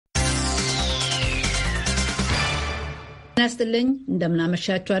ናስትልኝ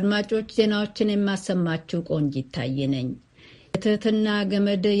እንደምናመሻችሁ አድማጮች፣ ዜናዎችን የማሰማችሁ ቆንጂት ታዬ ነኝ። የትህትና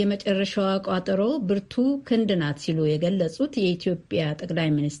ገመድ የመጨረሻዋ ቋጠሮ ብርቱ ክንድ ናት ሲሉ የገለጹት የኢትዮጵያ ጠቅላይ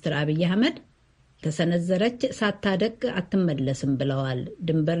ሚኒስትር አብይ አህመድ ተሰነዘረች ሳታደቅ አትመለስም ብለዋል።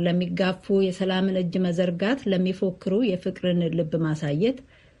 ድንበር ለሚጋፉ የሰላምን እጅ መዘርጋት፣ ለሚፎክሩ የፍቅርን ልብ ማሳየት፣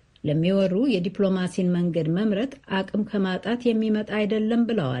 ለሚወሩ የዲፕሎማሲን መንገድ መምረጥ አቅም ከማጣት የሚመጣ አይደለም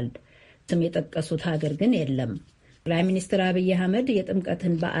ብለዋል። ስም የጠቀሱት ሀገር ግን የለም። ጠቅላይ ሚኒስትር አብይ አህመድ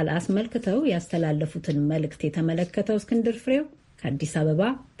የጥምቀትን በዓል አስመልክተው ያስተላለፉትን መልእክት የተመለከተው እስክንድር ፍሬው ከአዲስ አበባ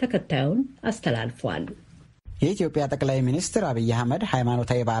ተከታዩን አስተላልፏል። የኢትዮጵያ ጠቅላይ ሚኒስትር አብይ አህመድ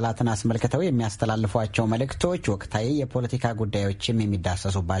ሃይማኖታዊ በዓላትን አስመልክተው የሚያስተላልፏቸው መልእክቶች ወቅታዊ የፖለቲካ ጉዳዮችም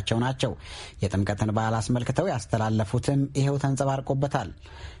የሚዳሰሱባቸው ናቸው። የጥምቀትን በዓል አስመልክተው ያስተላለፉትም ይሄው ተንጸባርቆበታል።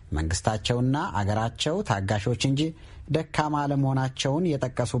 መንግስታቸውና አገራቸው ታጋሾች እንጂ ደካማ አለመሆናቸውን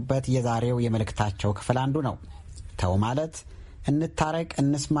የጠቀሱበት የዛሬው የመልእክታቸው ክፍል አንዱ ነው። ተው ማለት፣ እንታረቅ፣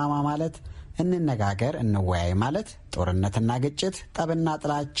 እንስማማ ማለት፣ እንነጋገር፣ እንወያይ ማለት፣ ጦርነትና ግጭት፣ ጠብና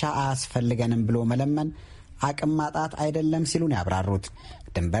ጥላቻ አያስፈልገንም ብሎ መለመን አቅም ማጣት አይደለም ሲሉ ነው ያብራሩት።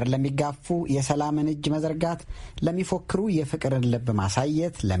 ድንበር ለሚጋፉ የሰላምን እጅ መዘርጋት፣ ለሚፎክሩ የፍቅርን ልብ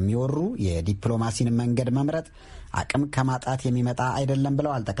ማሳየት፣ ለሚወሩ የዲፕሎማሲን መንገድ መምረጥ አቅም ከማጣት የሚመጣ አይደለም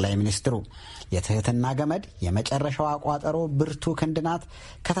ብለዋል ጠቅላይ ሚኒስትሩ። የትህትና ገመድ የመጨረሻዋ ቋጠሮ ብርቱ ክንድ ናት፣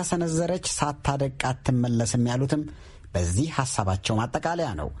 ከተሰነዘረች ሳታደቅ አትመለስም ያሉትም በዚህ ሀሳባቸው ማጠቃለያ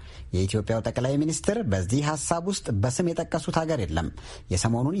ነው። የኢትዮጵያው ጠቅላይ ሚኒስትር በዚህ ሀሳብ ውስጥ በስም የጠቀሱት ሀገር የለም።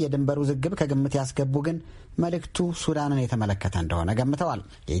 የሰሞኑን የድንበር ውዝግብ ከግምት ያስገቡ ግን መልእክቱ ሱዳንን የተመለከተ እንደሆነ ገምተዋል።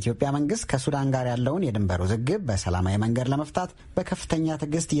 የኢትዮጵያ መንግስት ከሱዳን ጋር ያለውን የድንበር ውዝግብ በሰላማዊ መንገድ ለመፍታት በከፍተኛ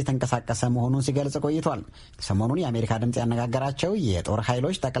ትዕግስት እየተንቀሳቀሰ መሆኑን ሲገልጽ ቆይቷል። ሰሞኑን የአሜሪካ ድምፅ ያነጋገራቸው የጦር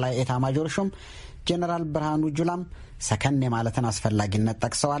ኃይሎች ጠቅላይ ኤታማዦር ሹም ጄኔራል ብርሃኑ ጁላም ሰከን የማለትን አስፈላጊነት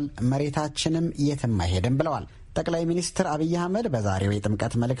ጠቅሰዋል። መሬታችንም የትም አይሄድም ብለዋል። ጠቅላይ ሚኒስትር አብይ አህመድ በዛሬው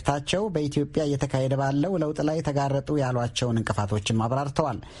የጥምቀት መልእክታቸው በኢትዮጵያ እየተካሄደ ባለው ለውጥ ላይ ተጋረጡ ያሏቸውን እንቅፋቶችን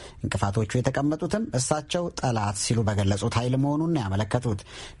አብራርተዋል። እንቅፋቶቹ የተቀመጡትም እሳቸው ጠላት ሲሉ በገለጹት ኃይል መሆኑን ያመለከቱት።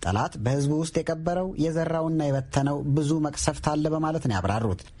 ጠላት በህዝቡ ውስጥ የቀበረው የዘራውና የበተነው ብዙ መቅሰፍት አለ በማለት ነው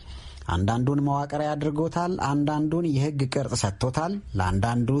ያብራሩት። አንዳንዱን መዋቅራዊ አድርጎታል፣ አንዳንዱን የህግ ቅርጽ ሰጥቶታል፣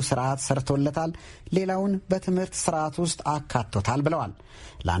 ለአንዳንዱ ስርዓት ሰርቶለታል፣ ሌላውን በትምህርት ስርዓት ውስጥ አካቶታል ብለዋል።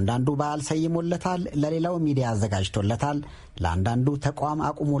 ለአንዳንዱ በዓል ሰይሞለታል፣ ለሌላው ሚዲያ አዘጋጅቶለታል፣ ለአንዳንዱ ተቋም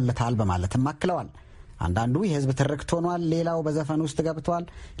አቁሞለታል በማለትም አክለዋል። አንዳንዱ የህዝብ ትርክት ሆኗል፣ ሌላው በዘፈን ውስጥ ገብቷል፣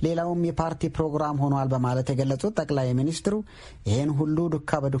 ሌላውም የፓርቲ ፕሮግራም ሆኗል በማለት የገለጹት ጠቅላይ ሚኒስትሩ ይህን ሁሉ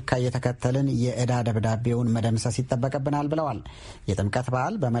ዱካ በዱካ እየተከተልን የዕዳ ደብዳቤውን መደምሰስ ይጠበቅብናል ብለዋል። የጥምቀት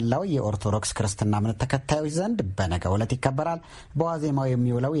በዓል በመላው የኦርቶዶክስ ክርስትና እምነት ተከታዮች ዘንድ በነገው ዕለት ይከበራል። በዋዜማው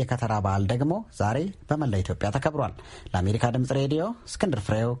የሚውለው የከተራ በዓል ደግሞ ዛሬ በመላው ኢትዮጵያ ተከብሯል። ለአሜሪካ ድምጽ ሬዲዮ እስክንድር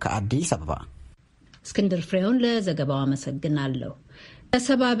ፍሬው ከአዲስ አበባ። እስክንድር ፍሬውን ለዘገባው አመሰግናለሁ።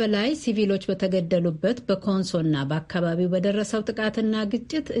 ከ70 በላይ ሲቪሎች በተገደሉበት በኮንሶና በአካባቢው በደረሰው ጥቃትና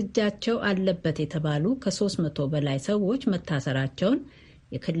ግጭት እጃቸው አለበት የተባሉ ከ300 በላይ ሰዎች መታሰራቸውን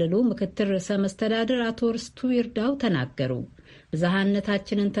የክልሉ ምክትል ርዕሰ መስተዳድር አቶ ርስቱ ይርዳው ተናገሩ።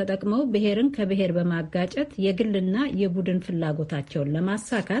 ብዝሃነታችንን ተጠቅመው ብሔርን ከብሔር በማጋጨት የግልና የቡድን ፍላጎታቸውን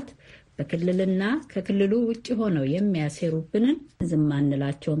ለማሳካት በክልልና ከክልሉ ውጭ ሆነው የሚያሴሩብንን ዝም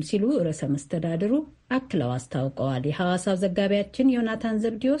አንላቸውም ሲሉ ርዕሰ መስተዳድሩ አክለው አስታውቀዋል። የሐዋሳው ዘጋቢያችን ዮናታን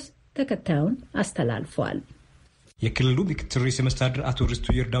ዘብዲዮስ ተከታዩን አስተላልፏል። የክልሉ ምክትል ርዕሰ መስተዳድር አቶ ርስቱ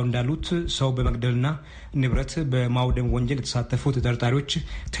ይርዳው እንዳሉት ሰው በመግደልና ንብረት በማውደም ወንጀል የተሳተፉ ተጠርጣሪዎች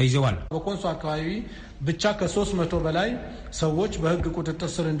ተይዘዋል። በኮንሶ አካባቢ ብቻ ከ300 በላይ ሰዎች በሕግ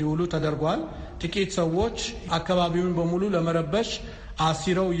ቁጥጥር ስር እንዲውሉ ተደርጓል። ጥቂት ሰዎች አካባቢውን በሙሉ ለመረበሽ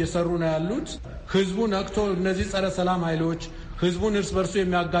አሲረው እየሰሩ ነው ያሉት። ህዝቡ ነቅቶ እነዚህ ጸረ ሰላም ኃይሎች ህዝቡን እርስ በርሱ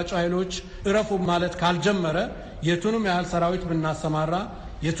የሚያጋጩ ኃይሎች እረፉ ማለት ካልጀመረ የቱንም ያህል ሰራዊት ብናሰማራ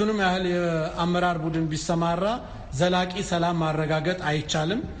የቱንም ያህል የአመራር ቡድን ቢሰማራ ዘላቂ ሰላም ማረጋገጥ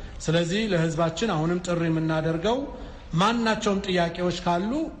አይቻልም። ስለዚህ ለህዝባችን አሁንም ጥሪ የምናደርገው ማናቸውም ጥያቄዎች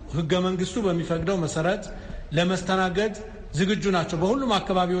ካሉ ህገ መንግስቱ በሚፈቅደው መሰረት ለመስተናገድ ዝግጁ ናቸው። በሁሉም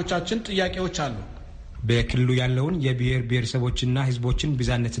አካባቢዎቻችን ጥያቄዎች አሉ። በክልሉ ያለውን የብሔር ብሔረሰቦችና ህዝቦችን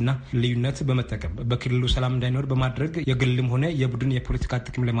ብዛነትና ልዩነት በመጠቀም በክልሉ ሰላም እንዳይኖር በማድረግ የግልም ሆነ የቡድን የፖለቲካ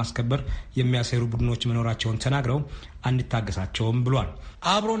ጥቅም ለማስከበር የሚያሰሩ ቡድኖች መኖራቸውን ተናግረው አንታገሳቸውም ብሏል።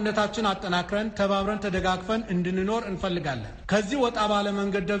 አብሮነታችን አጠናክረን ተባብረን ተደጋግፈን እንድንኖር እንፈልጋለን። ከዚህ ወጣ ባለ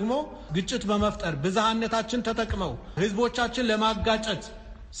መንገድ ደግሞ ግጭት በመፍጠር ብዝሃነታችን ተጠቅመው ህዝቦቻችን ለማጋጨት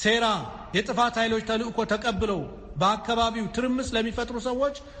ሴራ የጥፋት ኃይሎች ተልእኮ ተቀብለው በአካባቢው ትርምስ ለሚፈጥሩ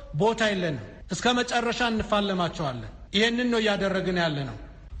ሰዎች ቦታ የለንም። እስከ መጨረሻ እንፋለማቸዋለን። ይሄንን ነው እያደረግን ያለ ነው።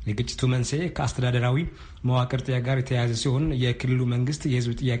 የግጭቱ መንስኤ ከአስተዳደራዊ መዋቅር ጥያቄ ጋር የተያያዘ ሲሆን የክልሉ መንግስት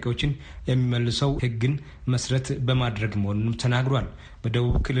የህዝብ ጥያቄዎችን የሚመልሰው ህግን መሰረት በማድረግ መሆኑን ተናግሯል።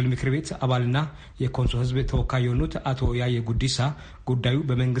 በደቡብ ክልል ምክር ቤት አባልና የኮንሶ ህዝብ ተወካይ የሆኑት አቶ ያየ ጉዲሳ ጉዳዩ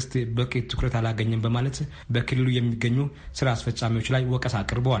በመንግስት በቂ ትኩረት አላገኘም በማለት በክልሉ የሚገኙ ስራ አስፈጻሚዎች ላይ ወቀሳ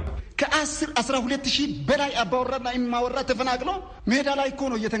አቅርበዋል። ከ12 ሺህ በላይ አባወራና እማወራ ተፈናቅሎ ሜዳ ላይ እኮ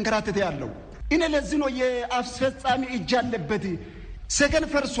ነው እየተንከራተተ ያለው። እኔ ለዚህ ነው የአስፈጻሚ እጅ አለበት። ሰገን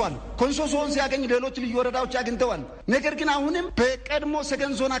ፈርሷል። ኮንሶ ዞን ሲያገኝ ሌሎች ልዩ ወረዳዎች አግኝተዋል። ነገር ግን አሁንም በቀድሞ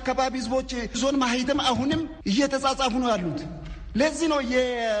ሰገን ዞን አካባቢ ህዝቦች ዞን ማህተም አሁንም እየተጻጻፉ ነው ያሉት። ለዚህ ነው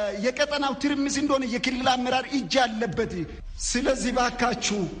የቀጠናው ትርምስ እንደሆነ የክልል አመራር እጅ አለበት። ስለዚህ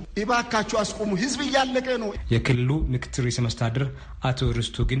እባካችሁ አስቆሙ፣ ህዝብ እያለቀ ነው። የክልሉ ምክትል ርዕሰ መስተዳድር አቶ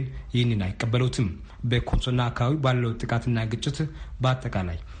ርስቱ ግን ይህንን አይቀበሉትም። በኮንሶና አካባቢ ባለው ጥቃትና ግጭት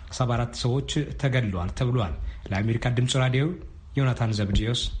በአጠቃላይ 74 ሰዎች ተገድለዋል ተብሏል። ለአሜሪካ ድምጽ ራዲዮ ዮናታን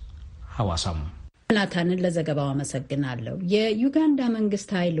ዘብዲዮስ ሐዋሳም። ዮናታንን ለዘገባው አመሰግናለሁ። የዩጋንዳ መንግስት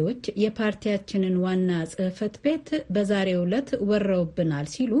ኃይሎች የፓርቲያችንን ዋና ጽህፈት ቤት በዛሬው ዕለት ወረውብናል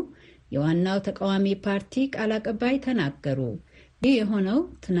ሲሉ የዋናው ተቃዋሚ ፓርቲ ቃል አቀባይ ተናገሩ። ይህ የሆነው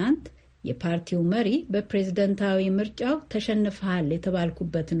ትናንት የፓርቲው መሪ በፕሬዝደንታዊ ምርጫው ተሸንፈሃል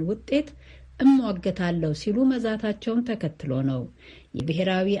የተባልኩበትን ውጤት እሟገታለሁ ሲሉ መዛታቸውን ተከትሎ ነው።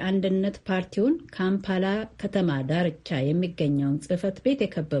 የብሔራዊ አንድነት ፓርቲውን ካምፓላ ከተማ ዳርቻ የሚገኘውን ጽህፈት ቤት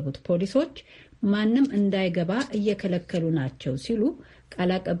የከበቡት ፖሊሶች ማንም እንዳይገባ እየከለከሉ ናቸው ሲሉ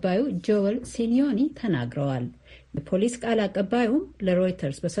ቃል አቀባዩ ጆወል ሲኒዮኒ ተናግረዋል። የፖሊስ ቃል አቀባዩም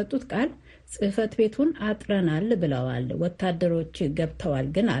ለሮይተርስ በሰጡት ቃል ጽህፈት ቤቱን አጥረናል ብለዋል። ወታደሮች ገብተዋል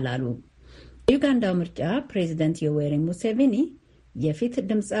ግን አላሉ። የዩጋንዳው ምርጫ ፕሬዚደንት ዮዌሪ ሙሴቪኒ የፊት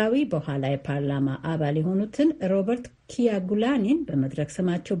ድምፃዊ በኋላ የፓርላማ አባል የሆኑትን ሮበርት ኪያጉላኒን በመድረክ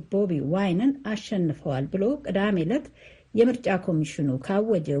ስማቸው ቦቢ ዋይንን አሸንፈዋል ብሎ ቅዳሜ ዕለት የምርጫ ኮሚሽኑ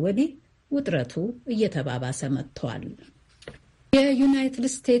ካወጀ ወዲህ ውጥረቱ እየተባባሰ መጥቷል። የዩናይትድ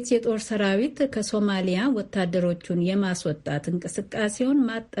ስቴትስ የጦር ሰራዊት ከሶማሊያ ወታደሮቹን የማስወጣት እንቅስቃሴውን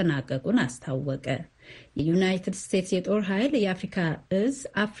ማጠናቀቁን አስታወቀ። የዩናይትድ ስቴትስ የጦር ኃይል የአፍሪካ እዝ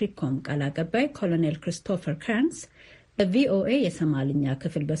አፍሪኮም ቃል አቀባይ ኮሎኔል ክሪስቶፈር ከርንስ ለቪኦኤ የሶማልኛ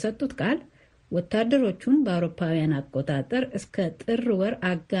ክፍል በሰጡት ቃል ወታደሮቹን በአውሮፓውያን አቆጣጠር እስከ ጥር ወር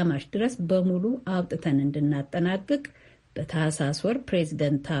አጋማሽ ድረስ በሙሉ አውጥተን እንድናጠናቅቅ በታህሳስ ወር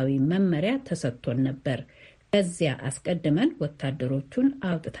ፕሬዝደንታዊ መመሪያ ተሰጥቶን ነበር። ከዚያ አስቀድመን ወታደሮቹን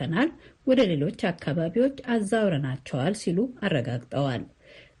አውጥተናል፣ ወደ ሌሎች አካባቢዎች አዛውረናቸዋል ሲሉ አረጋግጠዋል።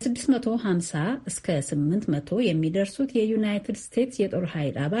 650 እስከ 800 የሚደርሱት የዩናይትድ ስቴትስ የጦር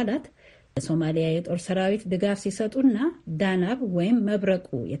ኃይል አባላት ለሶማሊያ የጦር ሰራዊት ድጋፍ ሲሰጡና ዳናብ ወይም መብረቁ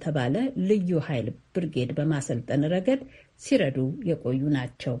የተባለ ልዩ ኃይል ብርጌድ በማሰልጠን ረገድ ሲረዱ የቆዩ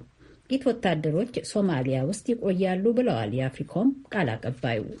ናቸው። ጥቂት ወታደሮች ሶማሊያ ውስጥ ይቆያሉ ብለዋል የአፍሪኮም ቃል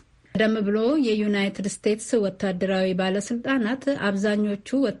አቀባዩ። ቀደም ብሎ የዩናይትድ ስቴትስ ወታደራዊ ባለስልጣናት አብዛኞቹ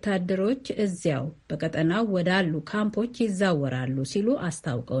ወታደሮች እዚያው በቀጠናው ወዳሉ ካምፖች ይዛወራሉ ሲሉ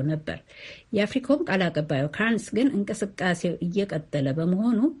አስታውቀው ነበር። የአፍሪኮም ቃል አቀባዩ ካርንስ ግን እንቅስቃሴው እየቀጠለ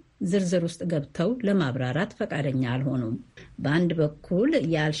በመሆኑ ዝርዝር ውስጥ ገብተው ለማብራራት ፈቃደኛ አልሆኑም። በአንድ በኩል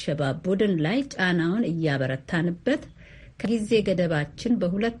የአልሸባብ ቡድን ላይ ጫናውን እያበረታንበት ከጊዜ ገደባችን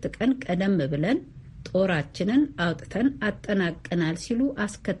በ2 ቀን ቀደም ብለን ጦራችንን አውጥተን አጠናቀናል ሲሉ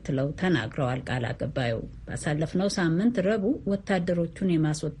አስከትለው ተናግረዋል። ቃል አቀባዩ ባሳለፍነው ሳምንት ረቡዕ ወታደሮቹን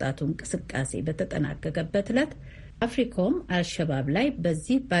የማስወጣቱ እንቅስቃሴ በተጠናቀቀበት ዕለት አፍሪኮም አልሸባብ ላይ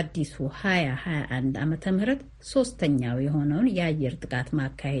በዚህ በአዲሱ 2021 ዓመተ ምህረት 3ኛው የሆነውን የአየር ጥቃት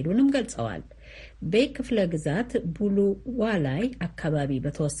ማካሄዱንም ገልጸዋል። ቤይ ክፍለ ግዛት ቡሉ ዋላይ አካባቢ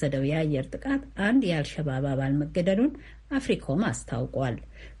በተወሰደው የአየር ጥቃት አንድ የአልሸባብ አባል መገደሉን አፍሪኮም አስታውቋል።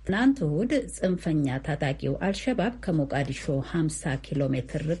 ትናንት እሁድ ጽንፈኛ ታጣቂው አልሸባብ ከሞቃዲሾ 50 ኪሎ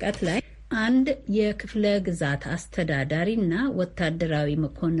ሜትር ርቀት ላይ አንድ የክፍለ ግዛት አስተዳዳሪና ወታደራዊ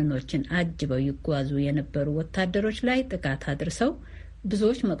መኮንኖችን አጅበው ይጓዙ የነበሩ ወታደሮች ላይ ጥቃት አድርሰው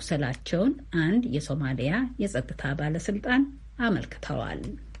ብዙዎች መቁሰላቸውን አንድ የሶማሊያ የጸጥታ ባለስልጣን አመልክተዋል።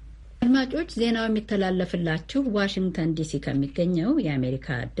 አድማጮች፣ ዜናው የሚተላለፍላችሁ ዋሽንግተን ዲሲ ከሚገኘው የአሜሪካ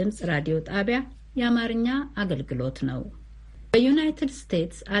ድምፅ ራዲዮ ጣቢያ የአማርኛ አገልግሎት ነው። በዩናይትድ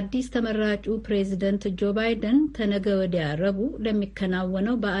ስቴትስ አዲስ ተመራጩ ፕሬዚደንት ጆ ባይደን ተነገ ወዲያ ረቡዕ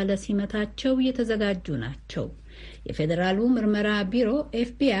ለሚከናወነው በዓለ ሲመታቸው እየተዘጋጁ ናቸው። የፌዴራሉ ምርመራ ቢሮ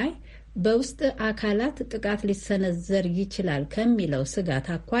ኤፍቢአይ በውስጥ አካላት ጥቃት ሊሰነዘር ይችላል ከሚለው ስጋት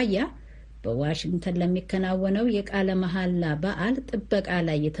አኳያ በዋሽንግተን ለሚከናወነው የቃለ መሐላ በዓል ጥበቃ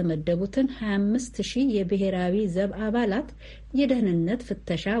ላይ የተመደቡትን 25,000 የብሔራዊ ዘብ አባላት የደህንነት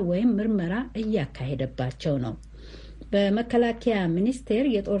ፍተሻ ወይም ምርመራ እያካሄደባቸው ነው። በመከላከያ ሚኒስቴር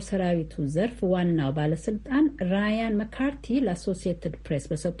የጦር ሰራዊቱ ዘርፍ ዋናው ባለስልጣን ራያን መካርቲ ለአሶሲየትድ ፕሬስ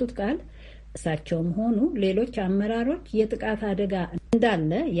በሰጡት ቃል እሳቸውም ሆኑ ሌሎች አመራሮች የጥቃት አደጋ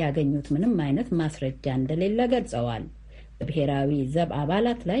እንዳለ ያገኙት ምንም አይነት ማስረጃ እንደሌለ ገልጸዋል። በብሔራዊ ዘብ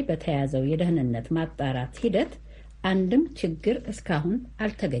አባላት ላይ በተያዘው የደህንነት ማጣራት ሂደት አንድም ችግር እስካሁን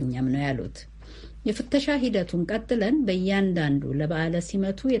አልተገኘም ነው ያሉት። የፍተሻ ሂደቱን ቀጥለን በእያንዳንዱ ለበዓለ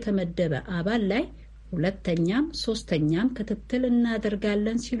ሲመቱ የተመደበ አባል ላይ ሁለተኛም ሶስተኛም ክትትል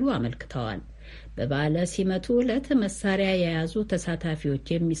እናደርጋለን ሲሉ አመልክተዋል። በበዓለ ሲመቱ ዕለት መሳሪያ የያዙ ተሳታፊዎች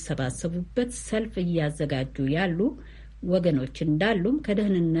የሚሰባሰቡበት ሰልፍ እያዘጋጁ ያሉ ወገኖች እንዳሉም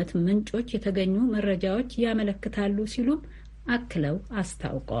ከደህንነት ምንጮች የተገኙ መረጃዎች ያመለክታሉ ሲሉም አክለው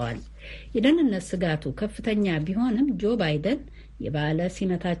አስታውቀዋል። የደህንነት ስጋቱ ከፍተኛ ቢሆንም ጆ ባይደን የበዓለ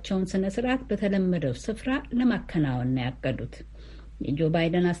ሲመታቸውን ስነ ስርዓት በተለመደው ስፍራ ለማከናወን ነው ያቀዱት። የጆ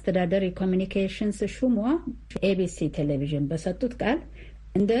ባይደን አስተዳደር የኮሚኒኬሽንስ ሹሟ ኤቢሲ ቴሌቪዥን በሰጡት ቃል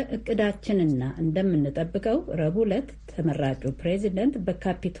እንደ እቅዳችንና እንደምንጠብቀው ረቡዕ ዕለት ተመራጩ ፕሬዚደንት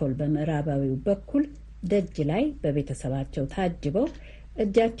በካፒቶል በምዕራባዊው በኩል ደጅ ላይ በቤተሰባቸው ታጅበው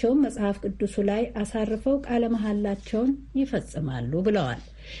እጃቸውን መጽሐፍ ቅዱሱ ላይ አሳርፈው ቃለ መሐላቸውን ይፈጽማሉ ብለዋል።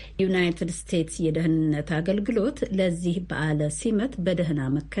 ዩናይትድ ስቴትስ የደህንነት አገልግሎት ለዚህ በዓለ ሲመት በደህና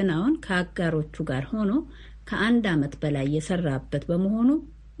መከናወን ከአጋሮቹ ጋር ሆኖ ከ1 ዓመት በላይ የሰራበት በመሆኑ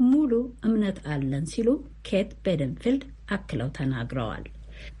ሙሉ እምነት አለን ሲሉ ኬት ቤደንፊልድ አክለው ተናግረዋል።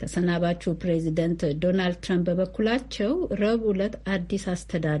 ተሰናባቹ ፕሬዚደንት ዶናልድ ትራምፕ በበኩላቸው ረቡዕ ዕለት አዲስ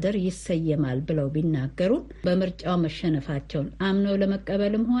አስተዳደር ይሰየማል ብለው ቢናገሩም በምርጫው መሸነፋቸውን አምነው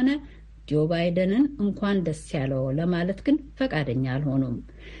ለመቀበልም ሆነ ጆ ባይደንን እንኳን ደስ ያለው ለማለት ግን ፈቃደኛ አልሆኑም።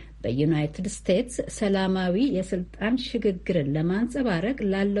 በዩናይትድ ስቴትስ ሰላማዊ የስልጣን ሽግግርን ለማንጸባረቅ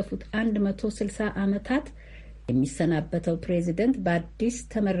ላለፉት 160 ዓመታት የሚሰናበተው ፕሬዚደንት በአዲስ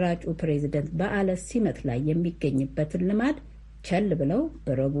ተመራጩ ፕሬዚደንት በዓለ ሲመት ላይ የሚገኝበትን ልማድ ቸል ብለው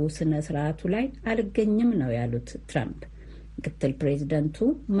በረቡዕ ስነ ስርዓቱ ላይ አልገኝም ነው ያሉት ትራምፕ። ምክትል ፕሬዚደንቱ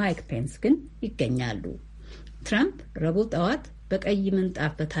ማይክ ፔንስ ግን ይገኛሉ። ትራምፕ ረቡዕ ጠዋት በቀይ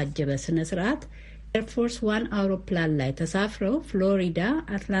ምንጣፍ በታጀበ ስነ ስርዓት ኤርፎርስ ዋን አውሮፕላን ላይ ተሳፍረው ፍሎሪዳ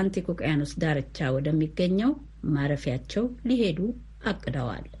አትላንቲክ ውቅያኖስ ዳርቻ ወደሚገኘው ማረፊያቸው ሊሄዱ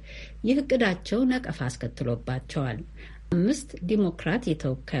አቅደዋል። ይህ እቅዳቸው ነቀፋ አስከትሎባቸዋል። 5 ዲሞክራት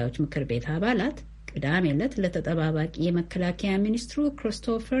የተወካዮች ምክር ቤት አባላት ቅዳሜ ዕለት ለተጠባባቂ የመከላከያ ሚኒስትሩ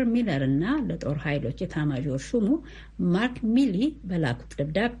ክሪስቶፈር ሚለር እና ለጦር ኃይሎች ኤታማዦር ሹሙ ማርክ ሚሊ በላኩት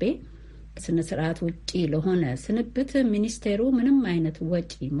ደብዳቤ ስነ ስርዓት ውጪ ለሆነ ስንብት ሚኒስቴሩ ምንም አይነት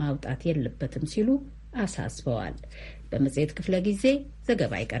ወጪ ማውጣት የለበትም ሲሉ አሳስበዋል። በመጽሔት ክፍለ ጊዜ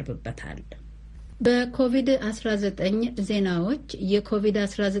ዘገባ ይቀርብበታል። በኮቪድ-19 ዜናዎች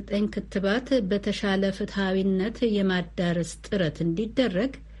የኮቪድ-19 ክትባት በተሻለ ፍትሐዊነት የማዳረስ ጥረት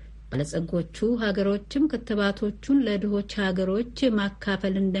እንዲደረግ ባለጸጎቹ ሀገሮችም ክትባቶቹን ለድሆች ሀገሮች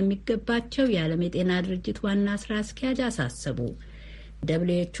ማካፈል እንደሚገባቸው የዓለም የጤና ድርጅት ዋና ስራ አስኪያጅ አሳሰቡ።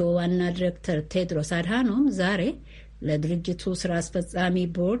 WHO ዋና ዲሬክተር ቴድሮስ አድሃኖም ዛሬ ለድርጅቱ ስራ አስፈጻሚ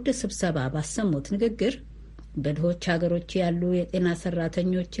ቦርድ ስብሰባ ባሰሙት ንግግር በድሆች ሀገሮች ያሉ የጤና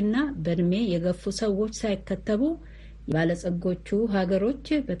ሰራተኞችና በእድሜ የገፉ ሰዎች ሳይከተቡ የባለጸጎቹ ሀገሮች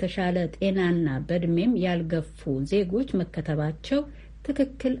በተሻለ ጤናና በእድሜም ያልገፉ ዜጎች መከተባቸው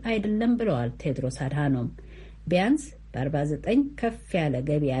ትክክል አይደለም ብለዋል ቴድሮስ አድሃኖም። ቢያንስ በ49 ከፍ ያለ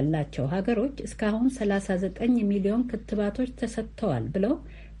ገቢ ያላቸው ሀገሮች እስካሁን 39 ሚሊዮን ክትባቶች ተሰጥተዋል ብለው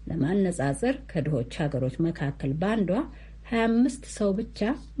ለማነጻጸር ከድሆች ሀገሮች መካከል በአንዷ 25 ሰው ብቻ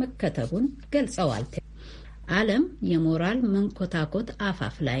መከተቡን ገልጸዋል። ዓለም የሞራል መንኮታኮት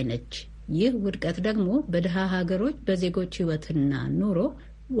አፋፍ ላይ ነች። ይህ ውድቀት ደግሞ በድሃ ሀገሮች በዜጎች ሕይወትና ኑሮ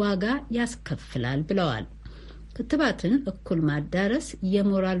ዋጋ ያስከፍላል ብለዋል። ክትባትን እኩል ማዳረስ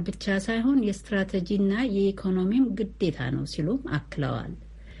የሞራል ብቻ ሳይሆን የስትራቴጂና የኢኮኖሚም ግዴታ ነው ሲሉም አክለዋል።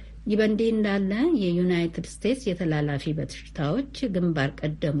 ይህ በእንዲህ እንዳለ የዩናይትድ ስቴትስ የተላላፊ በሽታዎች ግንባር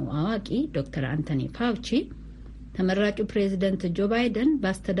ቀደሙ አዋቂ ዶክተር አንቶኒ ፋውቺ ተመራጩ ፕሬዚደንት ጆ ባይደን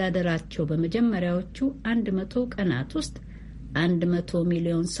በአስተዳደራቸው በመጀመሪያዎቹ 100 ቀናት ውስጥ 100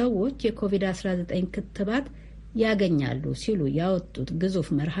 ሚሊዮን ሰዎች የኮቪድ-19 ክትባት ያገኛሉ ሲሉ ያወጡት ግዙፍ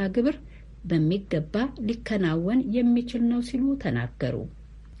መርሃ ግብር በሚገባ ሊከናወን የሚችል ነው ሲሉ ተናገሩ።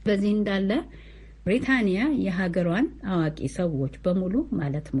 በዚህ እንዳለ ብሪታንያ የሀገሯን አዋቂ ሰዎች በሙሉ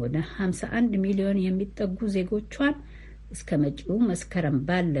ማለትም ወደ 51 ሚሊዮን የሚጠጉ ዜጎቿን እስከ መጪው መስከረም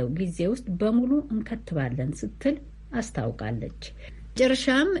ባለው ጊዜ ውስጥ በሙሉ እንከትባለን ስትል አስታውቃለች።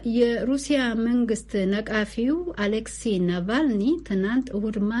 መጨረሻም የሩሲያ መንግስት ነቃፊው አሌክሲ ናቫልኒ ትናንት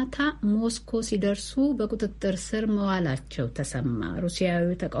እሁድ ማታ ሞስኮ ሲደርሱ በቁጥጥር ስር መዋላቸው ተሰማ።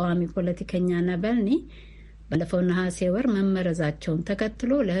 ሩሲያዊው ተቃዋሚ ፖለቲከኛ ናቫልኒ ባለፈው ነሐሴ ወር መመረዛቸውን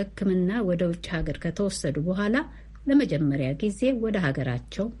ተከትሎ ለሕክምና ወደ ውጭ ሀገር ከተወሰዱ በኋላ ለመጀመሪያ ጊዜ ወደ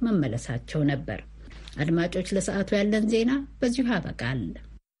ሀገራቸው መመለሳቸው ነበር። አድማጮች፣ ለሰዓቱ ያለን ዜና በዚሁ ያበቃል።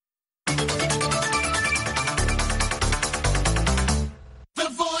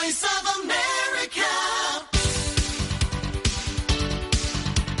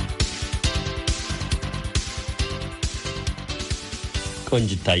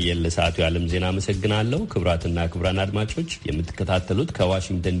 ቆንጅታየን ለሰዓቱ የዓለም ዜና አመሰግናለሁ። ክቡራትና ክቡራን አድማጮች የምትከታተሉት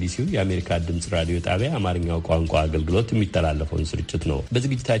ከዋሽንግተን ዲሲው የአሜሪካ ድምፅ ራዲዮ ጣቢያ አማርኛው ቋንቋ አገልግሎት የሚተላለፈውን ስርጭት ነው።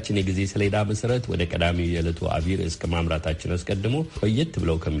 በዝግጅታችን የጊዜ ሰሌዳ መሰረት ወደ ቀዳሚው የዕለቱ አብይ ርዕስ ከማምራታችን አስቀድሞ ቆየት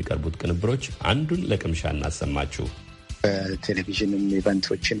ብለው ከሚቀርቡት ቅንብሮች አንዱን ለቅምሻ እናሰማችሁ። በቴሌቪዥንም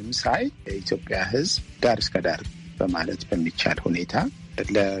ኢቨንቶችንም ሳይ የኢትዮጵያ ሕዝብ ዳር እስከ ዳር በማለት በሚቻል ሁኔታ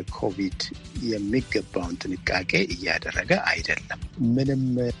ለኮቪድ የሚገባውን ጥንቃቄ እያደረገ አይደለም። ምንም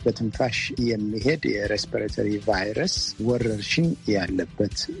በትንፋሽ የሚሄድ የሬስፒሬተሪ ቫይረስ ወረርሽኝ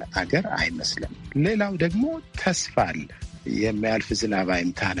ያለበት አገር አይመስልም። ሌላው ደግሞ ተስፋ አለ። የሚያልፍ ዝናብ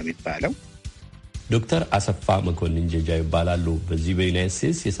አይምታ ነው የሚባለው። ዶክተር አሰፋ መኮንን ጀጃ ይባላሉ። በዚህ በዩናይትድ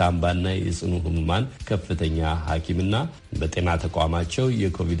ስቴትስ የሳምባና የጽኑ ህሙማን ከፍተኛ ሐኪምና በጤና ተቋማቸው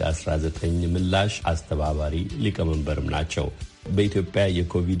የኮቪድ-19 ምላሽ አስተባባሪ ሊቀመንበርም ናቸው። በኢትዮጵያ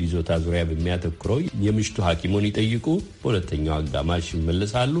የኮቪድ ይዞታ ዙሪያ በሚያተኩረው የምሽቱ ሐኪሙን ይጠይቁ በሁለተኛው አጋማሽ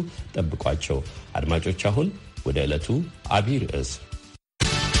ይመለሳሉ። ጠብቋቸው አድማጮች። አሁን ወደ ዕለቱ አብይ ርዕስ።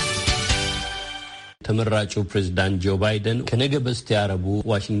 ተመራጩ ፕሬዝዳንት ጆ ባይደን ከነገ በስቲያ ረቡዕ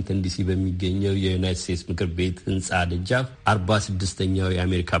ዋሽንግተን ዲሲ በሚገኘው የዩናይትድ ስቴትስ ምክር ቤት ህንፃ ደጃፍ 46ኛው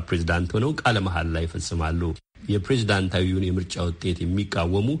የአሜሪካ ፕሬዝዳንት ሆነው ቃለ መሐላ ይፈጽማሉ። የፕሬዝዳንታዊውን የምርጫ ውጤት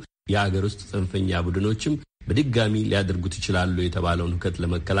የሚቃወሙ የአገር ውስጥ ጽንፈኛ ቡድኖችም በድጋሚ ሊያደርጉት ይችላሉ የተባለውን ሁከት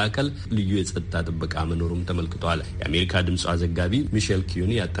ለመከላከል ልዩ የጸጥታ ጥበቃ መኖሩም ተመልክቷል። የአሜሪካ ድምጿ ዘጋቢ ሚሼል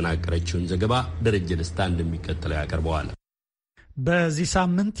ኪዩኒ ያጠናቀረችውን ዘገባ ደረጀ ደስታ እንደሚከተለው ያቀርበዋል። በዚህ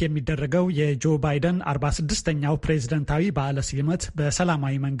ሳምንት የሚደረገው የጆ ባይደን 46ኛው ፕሬዝደንታዊ በዓለ ሲመት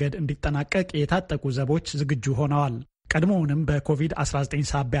በሰላማዊ መንገድ እንዲጠናቀቅ የታጠቁ ዘቦች ዝግጁ ሆነዋል። ቀድሞውንም በኮቪድ-19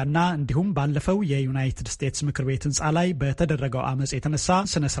 ሳቢያና እንዲሁም ባለፈው የዩናይትድ ስቴትስ ምክር ቤት ህንፃ ላይ በተደረገው አመፅ የተነሳ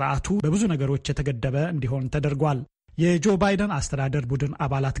ስነ ስርዓቱ በብዙ ነገሮች የተገደበ እንዲሆን ተደርጓል። የጆ ባይደን አስተዳደር ቡድን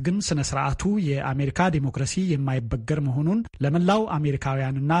አባላት ግን ስነ ስርዓቱ የአሜሪካ ዲሞክራሲ የማይበገር መሆኑን ለመላው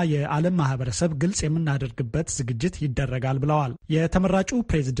አሜሪካውያንና የዓለም ማህበረሰብ ግልጽ የምናደርግበት ዝግጅት ይደረጋል ብለዋል። የተመራጩ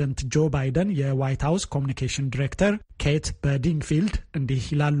ፕሬዝደንት ጆ ባይደን የዋይት ሃውስ ኮሚኒኬሽን ዲሬክተር ኬት በዲንግፊልድ እንዲህ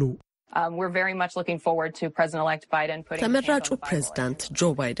ይላሉ። ተመራጩ ፕሬዝዳንት ጆ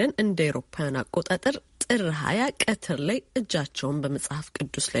ባይደን እንደ አውሮፓውያን አቆጣጠር ጥር 20 ቀትር ላይ እጃቸውን በመጽሐፍ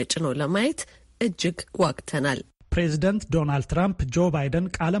ቅዱስ ላይ ጭነው ለማየት እጅግ ጓግተናል። ፕሬዝደንት ዶናልድ ትራምፕ ጆ ባይደን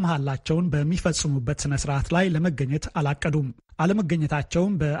ቃለ መሐላቸውን በሚፈጽሙበት ስነ ስርዓት ላይ ለመገኘት አላቀዱም።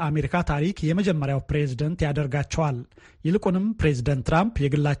 አለመገኘታቸውም በአሜሪካ ታሪክ የመጀመሪያው ፕሬዝደንት ያደርጋቸዋል። ይልቁንም ፕሬዝደንት ትራምፕ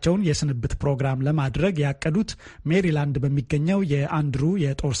የግላቸውን የስንብት ፕሮግራም ለማድረግ ያቀዱት ሜሪላንድ በሚገኘው የአንድሩ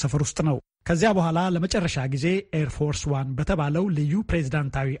የጦር ሰፈር ውስጥ ነው። ከዚያ በኋላ ለመጨረሻ ጊዜ ኤርፎርስ ዋን በተባለው ልዩ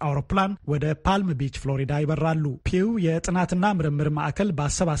ፕሬዝዳንታዊ አውሮፕላን ወደ ፓልም ቢች ፍሎሪዳ ይበራሉ። ፒው የጥናትና ምርምር ማዕከል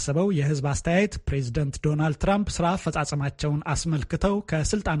ባሰባሰበው የህዝብ አስተያየት ፕሬዝደንት ዶናልድ ትራምፕ ስራ አፈጻጸማቸውን አስመልክተው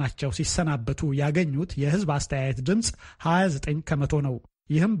ከስልጣናቸው ሲሰናበቱ ያገኙት የህዝብ አስተያየት ድምፅ 29 ከመቶ ነው።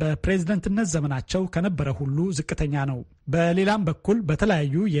 ይህም በፕሬዝደንትነት ዘመናቸው ከነበረ ሁሉ ዝቅተኛ ነው። በሌላም በኩል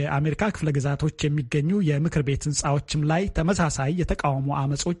በተለያዩ የአሜሪካ ክፍለ ግዛቶች የሚገኙ የምክር ቤት ህንፃዎችም ላይ ተመሳሳይ የተቃውሞ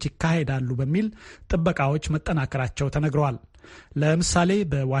አመጾች ይካሄዳሉ በሚል ጥበቃዎች መጠናከራቸው ተነግረዋል። ለምሳሌ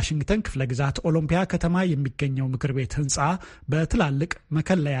በዋሽንግተን ክፍለ ግዛት ኦሎምፒያ ከተማ የሚገኘው ምክር ቤት ህንፃ በትላልቅ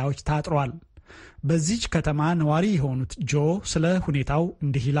መከለያዎች ታጥሯል። በዚች ከተማ ነዋሪ የሆኑት ጆ ስለ ሁኔታው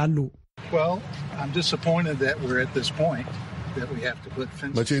እንዲህ ይላሉ።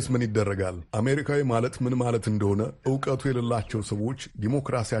 መቼስ ምን ይደረጋል፣ አሜሪካዊ ማለት ምን ማለት እንደሆነ እውቀቱ የሌላቸው ሰዎች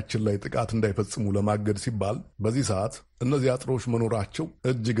ዲሞክራሲያችን ላይ ጥቃት እንዳይፈጽሙ ለማገድ ሲባል በዚህ ሰዓት እነዚህ አጥሮች መኖራቸው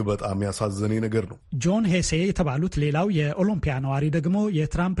እጅግ በጣም ያሳዘነ ነገር ነው። ጆን ሄሴ የተባሉት ሌላው የኦሎምፒያ ነዋሪ ደግሞ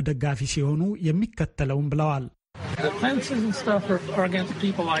የትራምፕ ደጋፊ ሲሆኑ የሚከተለውን ብለዋል።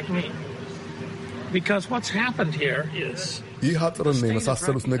 ይህ አጥርና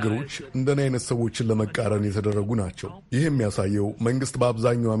የመሳሰሉት ነገሮች እንደኔ አይነት ሰዎችን ለመቃረን የተደረጉ ናቸው። ይህ የሚያሳየው መንግስት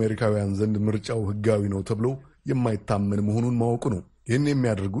በአብዛኛው አሜሪካውያን ዘንድ ምርጫው ህጋዊ ነው ተብሎ የማይታመን መሆኑን ማወቁ ነው። ይህን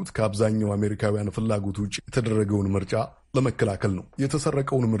የሚያደርጉት ከአብዛኛው አሜሪካውያን ፍላጎት ውጭ የተደረገውን ምርጫ ለመከላከል ነው።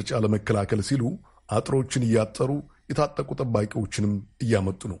 የተሰረቀውን ምርጫ ለመከላከል ሲሉ አጥሮችን እያጠሩ የታጠቁ ጠባቂዎችንም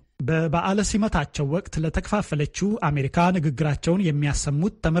እያመጡ ነው። በበዓለ ሲመታቸው ወቅት ለተከፋፈለችው አሜሪካ ንግግራቸውን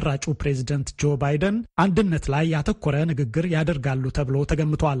የሚያሰሙት ተመራጩ ፕሬዝደንት ጆ ባይደን አንድነት ላይ ያተኮረ ንግግር ያደርጋሉ ተብሎ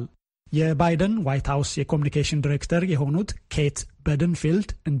ተገምቷል። የባይደን ዋይት ሃውስ የኮሚኒኬሽን ዲሬክተር የሆኑት ኬት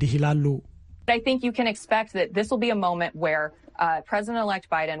በድንፊልድ እንዲህ ይላሉ። I think you can expect that this will be a moment where President-elect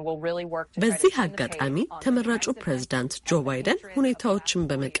Biden will really work to በዚህ አጋጣሚ ተመራጩ ፕሬዝዳንት ጆ ባይደን ሁኔታዎችን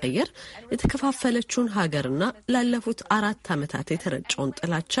በመቀየር የተከፋፈለችውን ሀገርና ላለፉት 4 ዓመታት የተረጨውን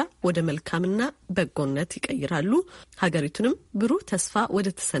ጥላቻ ወደ መልካምና በጎነት ይቀይራሉ። ሀገሪቱንም ብሩህ ተስፋ ወደ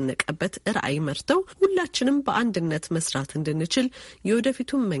ተሰነቀበት ራዕይ መርተው ሁላችንም በአንድነት መስራት እንድንችል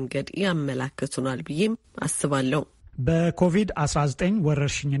የወደፊቱን መንገድ ያመላክቱናል ብዬም አስባለሁ። በኮቪድ-19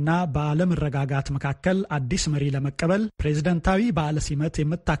 ወረርሽኝና በአለመረጋጋት መካከል አዲስ መሪ ለመቀበል ፕሬዝደንታዊ በዓለ ሲመት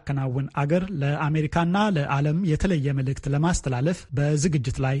የምታከናውን አገር ለአሜሪካና ለዓለም የተለየ መልእክት ለማስተላለፍ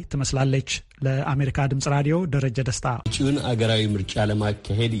በዝግጅት ላይ ትመስላለች። ለአሜሪካ ድምጽ ራዲዮ ደረጀ ደስታ። እጩን አገራዊ ምርጫ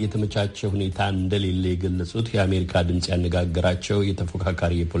ለማካሄድ የተመቻቸ ሁኔታ እንደሌለ የገለጹት የአሜሪካ ድምጽ ያነጋገራቸው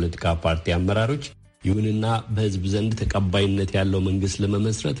የተፎካካሪ የፖለቲካ ፓርቲ አመራሮች ይሁንና በህዝብ ዘንድ ተቀባይነት ያለው መንግስት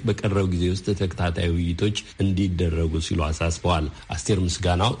ለመመስረት በቀረው ጊዜ ውስጥ ተከታታይ ውይይቶች እንዲደረጉ ሲሉ አሳስበዋል። አስቴር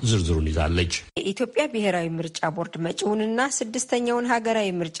ምስጋናው ዝርዝሩን ይዛለች። የኢትዮጵያ ብሔራዊ ምርጫ ቦርድ መጪውንና 6ኛውን ሀገራዊ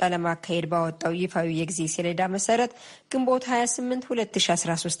ምርጫ ለማካሄድ ባወጣው ይፋዊ የጊዜ ሰሌዳ መሰረት ግንቦት 28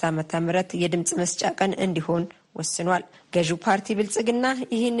 2013 ዓ.ም የድምጽ መስጫ ቀን እንዲሆን ወስኗል። ገዢው ፓርቲ ብልጽግና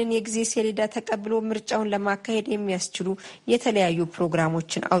ይህንን የጊዜ ሰሌዳ ተቀብሎ ምርጫውን ለማካሄድ የሚያስችሉ የተለያዩ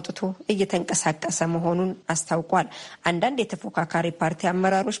ፕሮግራሞችን አውጥቶ እየተንቀሳቀሰ መሆኑን አስታውቋል። አንዳንድ የተፎካካሪ ፓርቲ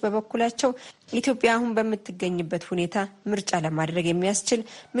አመራሮች በበኩላቸው ኢትዮጵያ አሁን በምትገኝበት ሁኔታ ምርጫ ለማድረግ የሚያስችል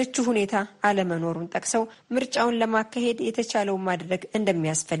ምቹ ሁኔታ አለመኖሩን ጠቅሰው ምርጫውን ለማካሄድ የተቻለውን ማድረግ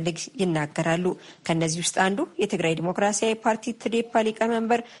እንደሚያስፈልግ ይናገራሉ። ከነዚህ ውስጥ አንዱ የትግራይ ዲሞክራሲያዊ ፓርቲ ትዴፓ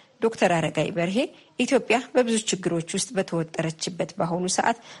ሊቀመንበር ዶክተር አረጋይ በርሄ ኢትዮጵያ በብዙ ችግሮች ውስጥ በተወጠረችበት በአሁኑ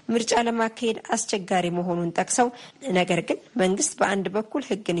ሰዓት ምርጫ ለማካሄድ አስቸጋሪ መሆኑን ጠቅሰው ነገር ግን መንግስት በአንድ በኩል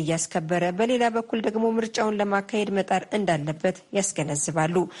ሕግን እያስከበረ በሌላ በኩል ደግሞ ምርጫውን ለማካሄድ መጣር እንዳለበት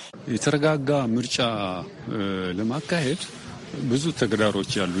ያስገነዝባሉ። የተረጋጋ ምርጫ ለማካሄድ ብዙ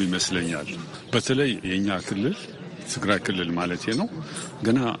ተግዳሮች ያሉ ይመስለኛል። በተለይ የኛ ክልል ትግራይ ክልል ማለት ነው።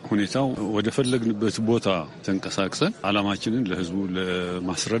 ገና ሁኔታው ወደ ፈለግንበት ቦታ ተንቀሳቅሰን ዓላማችንን ለህዝቡ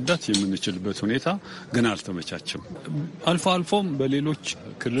ለማስረዳት የምንችልበት ሁኔታ ገና አልተመቻቸም። አልፎ አልፎም በሌሎች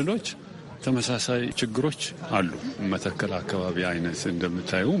ክልሎች ተመሳሳይ ችግሮች አሉ። መተከል አካባቢ አይነት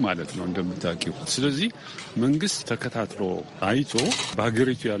እንደምታዩ ማለት ነው እንደምታውቂው። ስለዚህ መንግስት ተከታትሎ አይቶ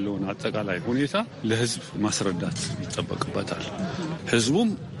በሀገሪቱ ያለውን አጠቃላይ ሁኔታ ለህዝብ ማስረዳት ይጠበቅበታል። ህዝቡም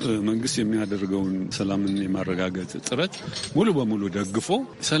መንግስት የሚያደርገውን ሰላምን የማረጋገጥ ጥረት ሙሉ በሙሉ ደግፎ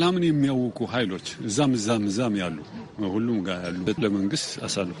ሰላምን የሚያውኩ ኃይሎች እዛም ያሉ ሁሉም ጋር ያሉ ለመንግስት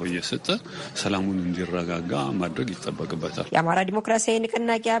አሳልፎ እየሰጠ ሰላሙን እንዲረጋጋ ማድረግ ይጠበቅበታል። የአማራ ዲሞክራሲያዊ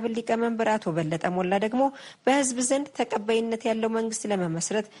ንቅናቄ አብን ሊቀመንበር አቶ በለጠ ሞላ ደግሞ በህዝብ ዘንድ ተቀባይነት ያለው መንግስት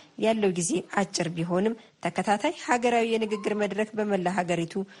ለመመስረት ያለው ጊዜ አጭር ቢሆንም ተከታታይ ሀገራዊ የንግግር መድረክ በመላ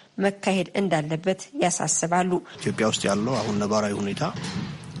ሀገሪቱ መካሄድ እንዳለበት ያሳስባሉ። ኢትዮጵያ ውስጥ ያለው አሁን ነባራዊ ሁኔታ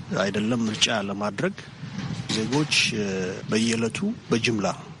አይደለም ምርጫ ለማድረግ ዜጎች በየዕለቱ በጅምላ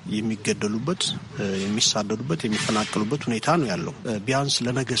የሚገደሉበት፣ የሚሳደዱበት፣ የሚፈናቀሉበት ሁኔታ ነው ያለው። ቢያንስ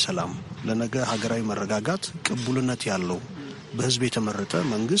ለነገ ሰላም፣ ለነገ ሀገራዊ መረጋጋት ቅቡልነት ያለው በህዝብ የተመረጠ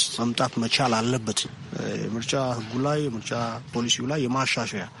መንግስት መምጣት መቻል አለበት። የምርጫ ህጉ ላይ የምርጫ ፖሊሲው ላይ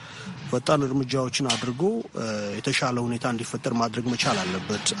የማሻሻያ ፈጣን እርምጃዎችን አድርጎ የተሻለ ሁኔታ እንዲፈጠር ማድረግ መቻል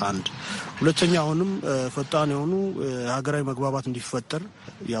አለበት። አንድ ሁለተኛ አሁንም ፈጣን የሆኑ ሀገራዊ መግባባት እንዲፈጠር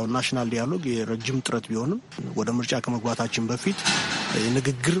ያው ናሽናል ዲያሎግ የረጅም ጥረት ቢሆንም ወደ ምርጫ ከመግባታችን በፊት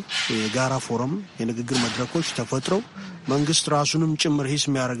የንግግር የጋራ ፎረም የንግግር መድረኮች ተፈጥረው መንግስት ራሱንም ጭምር ሂስ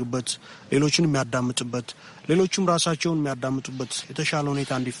የሚያደርግበት ሌሎችን የሚያዳምጥበት ሌሎችም ራሳቸውን የሚያዳምጡበት የተሻለ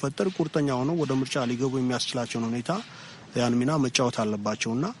ሁኔታ እንዲፈጠር ቁርጠኛ ሆነው ወደ ምርጫ ሊገቡ የሚያስችላቸውን ሁኔታ ያን ሚና መጫወት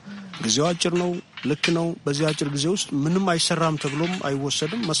አለባቸውና ጊዜው አጭር ነው። ልክ ነው። በዚህ አጭር ጊዜ ውስጥ ምንም አይሰራም ተብሎም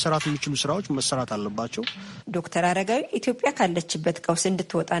አይወሰድም። መሰራት የሚችሉ ስራዎች መሰራት አለባቸው። ዶክተር አረጋዊ ኢትዮጵያ ካለችበት ቀውስ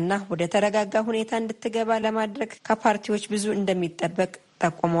እንድትወጣና ወደ ተረጋጋ ሁኔታ እንድትገባ ለማድረግ ከፓርቲዎች ብዙ እንደሚጠበቅ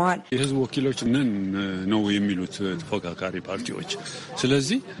ጠቁመዋል። የህዝብ ወኪሎች ነን ነው የሚሉት ተፎካካሪ ፓርቲዎች።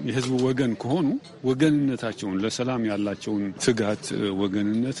 ስለዚህ የህዝብ ወገን ከሆኑ ወገንነታቸውን ለሰላም ያላቸውን ትጋት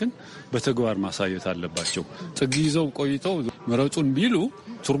ወገንነትን በተግባር ማሳየት አለባቸው። ጥግ ይዘው ቆይተው ምረጡን ቢሉ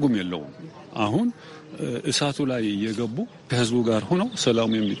ትርጉም የለውም። አሁን እሳቱ ላይ እየገቡ ከህዝቡ ጋር ሆነው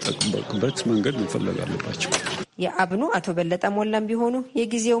ሰላም የሚጠበቅበት መንገድ መፈለግ አለባቸው። የአብኑ አቶ በለጠ ሞላም ቢሆኑ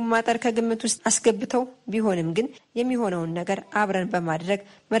የጊዜውን ማጠር ከግምት ውስጥ አስገብተው ቢሆንም ግን የሚሆነውን ነገር አብረን በማድረግ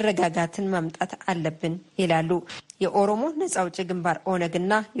መረጋጋትን ማምጣት አለብን ይላሉ። የኦሮሞ ነጻ አውጪ ግንባር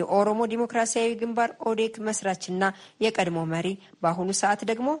ኦነግና የኦሮሞ ዲሞክራሲያዊ ግንባር ኦዴግ መስራችና የቀድሞ መሪ በአሁኑ ሰዓት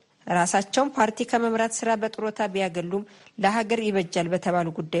ደግሞ ራሳቸውን ፓርቲ ከመምራት ስራ በጥሮታ ቢያገሉም ለሀገር ይበጃል በተባሉ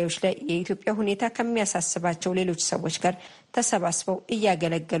ጉዳዮች ላይ የኢትዮጵያ ሁኔታ ከሚያሳስባቸው ሌሎች ሰዎች ጋር ተሰባስበው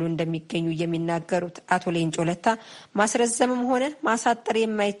እያገለገሉ እንደሚገኙ የሚናገሩት አቶ ሌንጮ ለታ ማስረዘምም ሆነ ማሳጠር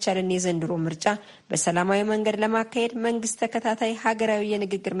የማይቻልን የዘንድሮ ምርጫ በሰላማዊ መንገድ ለማካሄድ መንግስት ተከታታይ ሀገራዊ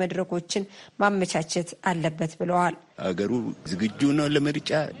የንግግር መድረኮችን ማመቻቸት አለበት ብለዋል። አገሩ ዝግጁ ነው ለምርጫ?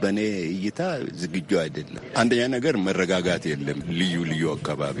 በኔ እይታ ዝግጁ አይደለም። አንደኛ ነገር መረጋጋት የለም። ልዩ ልዩ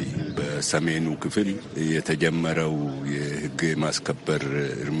አካባቢ በሰሜኑ ክፍል የተጀመረው የህግ ማስከበር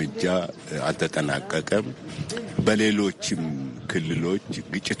እርምጃ አልተጠናቀቀም። በሌሎችም ክልሎች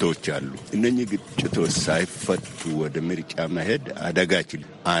ግጭቶች አሉ። እነኚህ ግጭቶች ሳይፈቱ ወደ ምርጫ መሄድ አደጋች።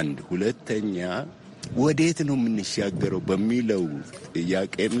 አንድ ሁለተኛ ወዴት ነው የምንሻገረው በሚለው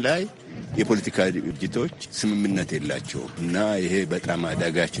ጥያቄም ላይ የፖለቲካ ድርጅቶች ስምምነት የላቸውም እና ይሄ በጣም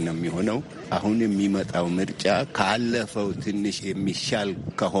አዳጋች ነው የሚሆነው። አሁን የሚመጣው ምርጫ ካለፈው ትንሽ የሚሻል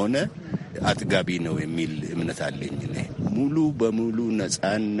ከሆነ አጥጋቢ ነው የሚል እምነት አለኝ። ሙሉ በሙሉ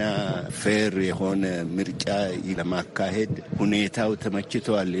ነፃና ፌር የሆነ ምርጫ ለማካሄድ ሁኔታው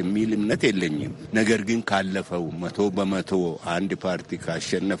ተመችቷል የሚል እምነት የለኝም። ነገር ግን ካለፈው 100% አንድ ፓርቲ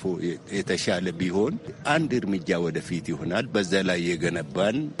ካሸነፈው የተሻለ ቢሆን አንድ እርምጃ ወደፊት ይሆናል። በዛ ላይ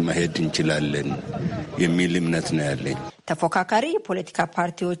የገነባን መሄድ እንችላለን የሚል እምነት ነው ያለኝ። ተፎካካሪ የፖለቲካ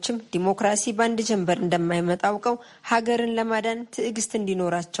ፓርቲዎችም ዲሞክራሲ በአንድ ጀንበር እንደማይመጣ አውቀው ሀገርን ለማዳን ትዕግስት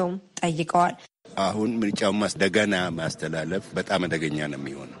እንዲኖራቸውም ጠይቀዋል። አሁን ምርጫውን እንደገና ማስተላለፍ በጣም አደገኛ ነው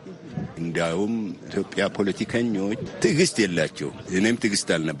የሚሆነው። እንዲያውም ኢትዮጵያ ፖለቲከኞች ትዕግስት የላቸውም። እኔም ትዕግስት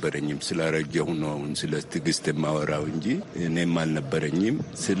አልነበረኝም። ስላረጀሁ ነው አሁን ስለ ትዕግስት የማወራው እንጂ እኔም አልነበረኝም።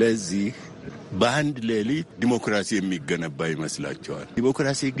 ስለዚህ በአንድ ሌሊት ዲሞክራሲ የሚገነባ ይመስላቸዋል።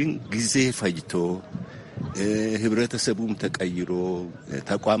 ዲሞክራሲ ግን ጊዜ ፈጅቶ ህብረተሰቡም ተቀይሮ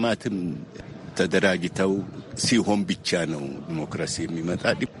ተቋማትም ተደራጅተው ሲሆን ብቻ ነው ዲሞክራሲ የሚመጣ።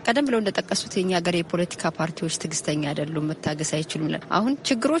 ቀደም ብለው እንደጠቀሱት የኛ ሀገር የፖለቲካ ፓርቲዎች ትዕግስተኛ አይደሉም፣ መታገስ አይችሉም። አሁን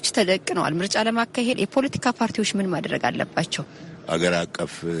ችግሮች ተደቅነዋል። ምርጫ ለማካሄድ የፖለቲካ ፓርቲዎች ምን ማድረግ አለባቸው? አገር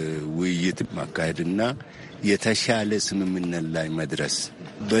አቀፍ ውይይት ማካሄድና የተሻለ ስምምነት ላይ መድረስ።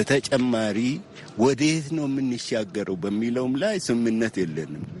 በተጨማሪ ወዴት ነው የምንሻገረው በሚለውም ላይ ስምምነት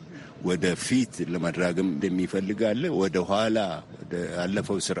የለንም። ወደ ፊት ለመድረግም እንደሚፈልጋለ ወደ ኋላ ወደ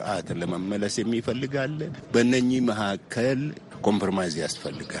አለፈው ስርዓት ለመመለስ የሚፈልጋለ። በእነኚህ መካከል ኮምፕሮማይዝ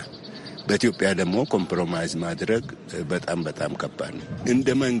ያስፈልጋል። በኢትዮጵያ ደግሞ ኮምፕሮማይዝ ማድረግ በጣም በጣም ከባድ ነው። እንደ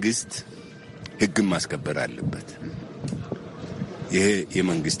መንግስት ህግን ማስከበር አለበት። ይሄ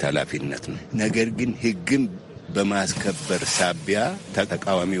የመንግስት ኃላፊነት ነው። ነገር ግን ህግን በማስከበር ሳቢያ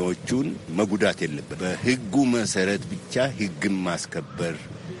ተቃዋሚዎቹን መጉዳት የለበት። በህጉ መሰረት ብቻ ህግን ማስከበር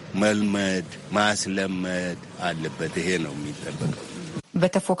መልመድ ማስለመድ አለበት። ይሄ ነው የሚጠበቀው።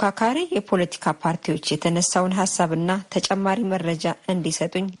 በተፎካካሪ የፖለቲካ ፓርቲዎች የተነሳውን ሀሳብና ተጨማሪ መረጃ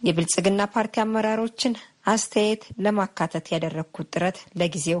እንዲሰጡኝ የብልጽግና ፓርቲ አመራሮችን አስተያየት ለማካተት ያደረግኩት ጥረት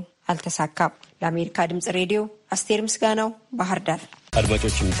ለጊዜው አልተሳካም። ለአሜሪካ ድምጽ ሬዲዮ አስቴር ምስጋናው ባህር ዳር።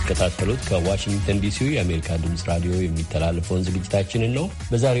 አድማጮች የምትከታተሉት ከዋሽንግተን ዲሲ የአሜሪካ ድምጽ ራዲዮ የሚተላለፈውን ዝግጅታችንን ነው።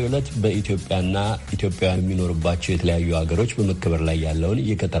 በዛሬው ዕለት በኢትዮጵያና ኢትዮጵያውያን የሚኖርባቸው የተለያዩ ሀገሮች በመከበር ላይ ያለውን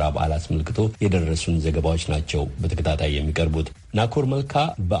የከተራ በዓል አስመልክቶ የደረሱን ዘገባዎች ናቸው በተከታታይ የሚቀርቡት። ናኮር መልካ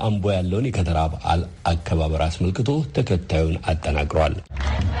በአምቦ ያለውን የከተራ በዓል አከባበር አስመልክቶ ተከታዩን አጠናቅሯል።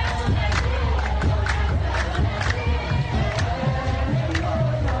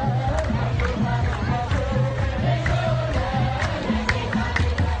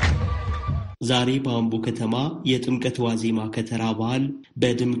 ዛሬ በአምቦ ከተማ የጥምቀት ዋዜማ ከተራ በዓል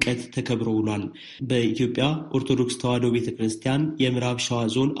በድምቀት ተከብሮ ውሏል። በኢትዮጵያ ኦርቶዶክስ ተዋሕዶ ቤተክርስቲያን የምዕራብ ሸዋ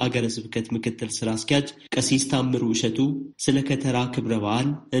ዞን አገረ ስብከት ምክትል ስራ አስኪያጅ ቀሲስ ታምሩ እሸቱ ስለ ከተራ ክብረ በዓል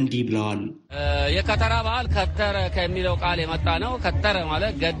እንዲህ ብለዋል። የከተራ በዓል ከተረ ከሚለው ቃል የመጣ ነው። ከተረ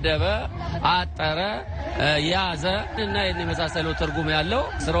ማለት ገደበ፣ አጠረ፣ ያዘ እና የመሳሰለው ትርጉም ያለው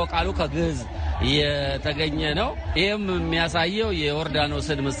ስሮ ቃሉ ከግዕዝ የተገኘ ነው። ይህም የሚያሳየው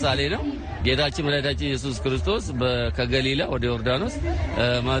የዮርዳኖስን ምሳሌ ነው። ጌታችን መድኃኒታችን ኢየሱስ ክርስቶስ ከገሊላ ወደ ዮርዳኖስ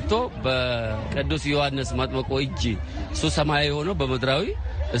መጥቶ በቅዱስ ዮሐንስ መጥምቁ እጅ እሱ ሰማያዊ ሆኖ በምድራዊ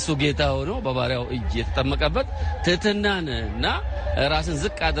እሱ ጌታ ሆኖ በባሪያው እጅ የተጠመቀበት ትህትናን እና ራስን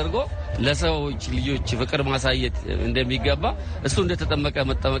ዝቅ አድርጎ ለሰዎች ልጆች ፍቅር ማሳየት እንደሚገባ እሱ እንደተጠመቀ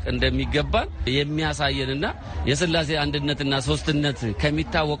መጠመቅ እንደሚገባን የሚያሳየንና የሥላሴ አንድነትና ሶስትነት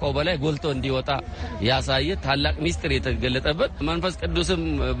ከሚታወቀው በላይ ጎልቶ እንዲወጣ ያሳየ ታላቅ ሚስጥር የተገለጠበት መንፈስ ቅዱስም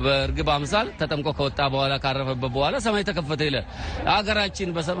በርግብ አምሳል ተጠምቆ ከወጣ በኋላ ካረፈበት በኋላ ሰማይ ተከፈተ ይላል። አገራችን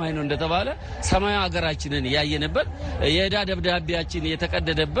በሰማይ ነው እንደተባለ ሰማይ አገራችንን ያየንበት የዕዳ ደብዳቤያችን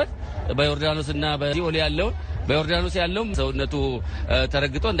የተቀደደበት በዮርዳኖስና በሲኦል ያለውን በዮርዳኖስ ያለው ሰውነቱ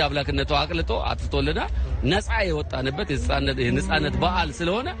ተረግጦ እንደ አምላክነቱ አቅልጦ አጥፍቶልና ነፃ የወጣንበት የነፃነት በዓል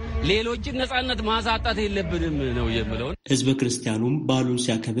ስለሆነ ሌሎችን ነፃነት ማሳጣት የለብንም ነው የምለው። ህዝበ ክርስቲያኑም በዓሉን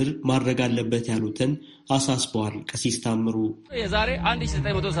ሲያከብር ማድረግ አለበት ያሉትን አሳስበዋል። ቀሲስ ታምሩ የዛሬ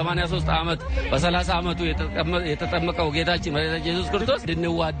 1983 ዓመት በ30 ዓመቱ የተጠመቀው ጌታችን መድኃኒታችን ኢየሱስ ክርስቶስ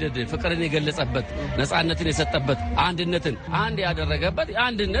እንድንዋደድ ፍቅርን የገለጸበት ነፃነትን የሰጠበት አንድነትን አንድ ያደረገበት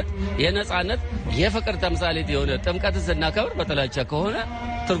አንድነት የነፃነት የፍቅር ተምሳሌት የሆነ ጥምቀትን ስናከብር በጥላቻ ከሆነ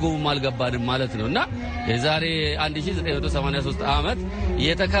ትርጉሙም አልገባንም ማለት ነውና የዛሬ 1983 ዓመት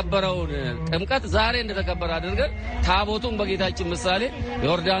የተከበረውን ጥምቀት ዛሬ እንደተከበረ አድርገን ታቦቱን በጌታችን ምሳሌ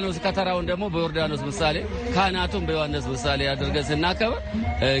ዮርዳኖስ ከተራውን ደግሞ በዮርዳኖስ ምሳሌ ካህናቱን በዮሐንስ ምሳሌ አድርገን ስናከብር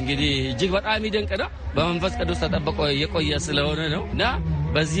እንግዲህ እጅግ በጣም ይደንቅ ነው። በመንፈስ ቅዱስ ተጠብቆ የቆየ ስለሆነ ነውና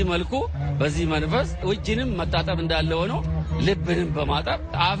በዚህ መልኩ በዚህ መንፈስ እጅንም መታጠብ እንዳለ ሆኖ ልብንም በማጠብ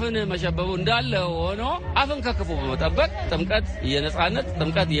አፍን መሸበቡ እንዳለ ሆኖ አፍን ከክፉ በመጠበቅ ጥምቀት የነጻነት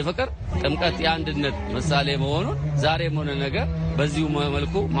ጥምቀት የፍቅር ጥምቀት የአንድነት ምሳሌ መሆኑን ዛሬም ሆነ ነገር በዚሁ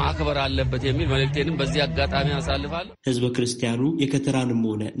መልኩ ማክበር አለበት የሚል መልእክቴንም በዚህ አጋጣሚ አሳልፋለሁ። ህዝበ ክርስቲያኑ የከተራንም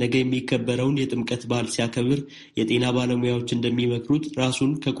ሆነ ነገ የሚከበረውን የጥምቀት በዓል ሲያከብር የጤና ባለሙያዎች እንደሚመክሩት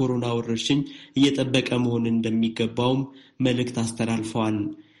ራሱን ከኮሮና ወረርሽኝ እየጠበቀ መሆን እንደሚገባውም መልእክት አስተላልፈዋል።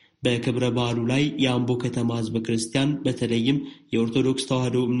 በክብረ በዓሉ ላይ የአምቦ ከተማ ህዝበ ክርስቲያን በተለይም የኦርቶዶክስ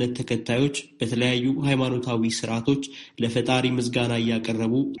ተዋሕዶ እምነት ተከታዮች በተለያዩ ሃይማኖታዊ ስርዓቶች ለፈጣሪ ምስጋና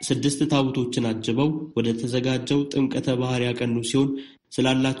እያቀረቡ 6 ታቦቶችን አጅበው ወደ ተዘጋጀው ጥምቀተ ባህር ያቀኑ ሲሆን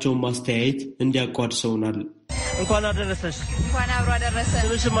ስላላቸው ማስተያየት እንዲያቋድሰውናል። እንኳን አደረሰሽ። እንኳን አብሮ አደረሰ።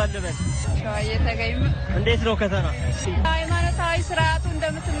 ስምሽ ማን ነው? ሸዋዬ ተገይም። እንዴት ነው ከተራ? ሃይማኖታዊ ስርዓቱ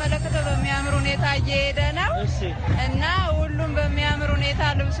እንደምትመለከተው በሚያምር ሁኔታ እየሄደ ነው እና ሁሉም በሚያምር ሁኔታ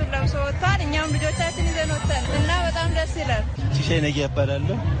ልብሱን ለብሶ ወጥቷል። እኛም ልጆቻችን ይዘን ወጥተን እና በጣም ደስ ይላል። ሲሳይ ነጋ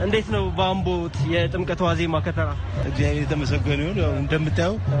እባላለሁ። እንዴት ነው በአምቦ የጥምቀት ዋዜማ ከተራ? እግዚአብሔር የተመሰገነ ይሁን። ያው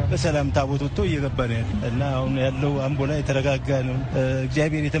እንደምታየው በሰላም ታቦት ወጥቶ እየገባ ነው ያለው እና አሁን ያለው አምቦ ላይ የተረጋጋ ነው።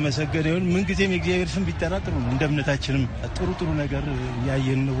 እግዚአብሔር የተመሰገነ ይሁን። ምንጊዜም የእግዚአብሔር ስም ቢጠራ ጥሩ ነው። እንደ እምነታችንም ጥሩ ነገር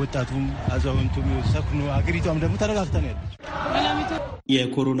ያየን ወጣቱም አዛውንቱም ሰክኑ አገሪቷም ደግሞ ተረጋግታ ነው ያለች።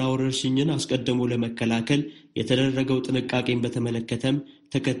 የኮሮና ወረርሽኝን አስቀድሞ ለመከላከል የተደረገው ጥንቃቄን በተመለከተም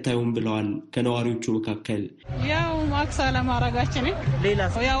ተከታዩም ብለዋል። ከነዋሪዎቹ መካከል ያው ማክስ አለማድረጋችን ሌላ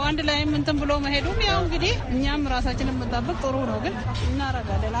ያው አንድ ላይ እንትን ብሎ መሄዱም ያው እንግዲህ እኛም ራሳችንን መጠበቅ ጥሩ ነው። ግን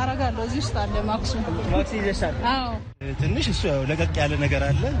እናረጋለን አረጋለሁ እዚህ ውስጥ አለ ማክስ ይዘሻል? አዎ ትንሽ እሱ ያው ለቀቅ ያለ ነገር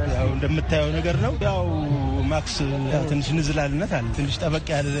አለ። ያው እንደምታየው ነገር ነው። ያው ማክስ ትንሽ ንዝላልነት አለ። ትንሽ ጠበቅ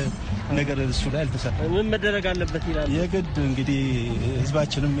ያለ ነገር እሱ ላይ አልተሰራም። ምን መደረግ አለበት ይላል? የግድ እንግዲህ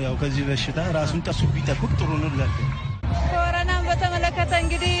ህዝባችንም ያው ከዚህ በሽታ ራሱን ጠሱ ቢጠብቅ ጥሩ ነው ይላል። ኮሮናን በተመለከተ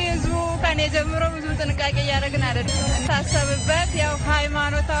እንግዲህ ህዝቡ ከኔ ጀምሮ ብዙ ጥንቃቄ እያደረግን አይደለም። ታሰብበት ያው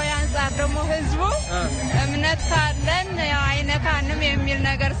ሃይማኖታዊ አንጻር ደግሞ ህዝቡ እምነት ካለን ያው አይነካንም የሚል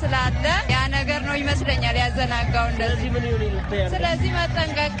ነገር ስላለ ያ ነገር ነው ይመስለኛል ያዘናጋው እንደዚህ። ስለዚህ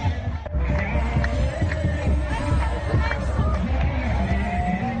መጠንቀቅ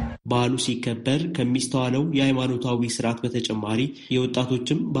በዓሉ ሲከበር ከሚስተዋለው የሃይማኖታዊ ስርዓት በተጨማሪ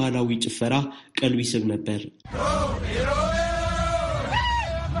የወጣቶችም ባህላዊ ጭፈራ ቀልብ ይስብ ነበር።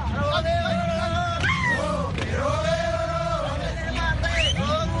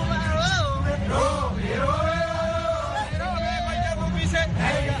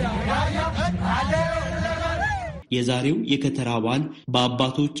 የዛሬው የከተራ በዓል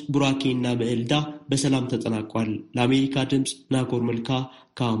በአባቶች ቡራኬና ምዕልዳ በሰላም ተጠናቋል። ለአሜሪካ ድምፅ ናኮር መልካ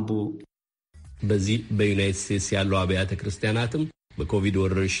ካምቦ። በዚህ በዩናይትድ ስቴትስ ያሉ አብያተ ክርስቲያናትም በኮቪድ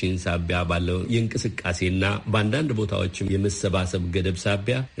ወረርሽኝ ሳቢያ ባለው የእንቅስቃሴና በአንዳንድ ቦታዎችም የመሰባሰብ ገደብ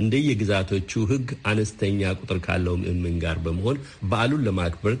ሳቢያ እንደየግዛቶቹ ሕግ አነስተኛ ቁጥር ካለው ምዕመን ጋር በመሆን በዓሉን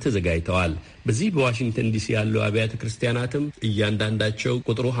ለማክበር ተዘጋጅተዋል። በዚህ በዋሽንግተን ዲሲ ያሉ አብያተ ክርስቲያናትም እያንዳንዳቸው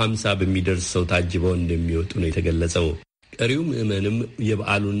ቁጥሩ 50 በሚደርስ ሰው ታጅበው እንደሚወጡ ነው የተገለጸው። ቀሪው ምዕመንም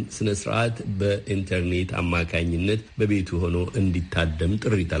የበዓሉን ስነ ስርዓት በኢንተርኔት አማካኝነት በቤቱ ሆኖ እንዲታደም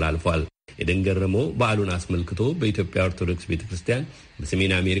ጥሪ ተላልፏል። የደንገረመው በዓሉን አስመልክቶ በኢትዮጵያ ኦርቶዶክስ ቤተክርስቲያን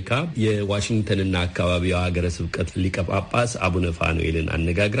በሰሜን አሜሪካ የዋሽንግተንና አካባቢዋ ሀገረ ስብከት ሊቀ ጳጳስ አቡነ ፋኑኤልን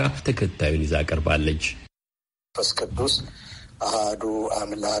አነጋግራ ተከታዩን ይዛ ቀርባለች። መንፈስ ቅዱስ አሃዱ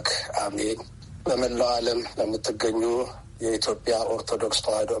አምላክ አሜን። በመላው ዓለም ለምትገኙ የኢትዮጵያ ኦርቶዶክስ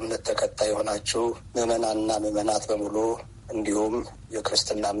ተዋሕዶ እምነት ተከታይ የሆናችሁ ምዕመናንና ምዕመናት በሙሉ እንዲሁም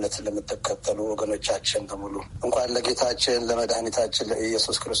የክርስትና እምነት ለምትከተሉ ወገኖቻችን በሙሉ እንኳን ለጌታችን ለመድኃኒታችን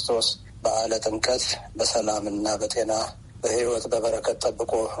ለኢየሱስ ክርስቶስ በዓለ ጥምቀት በሰላምና በጤና በህይወት በበረከት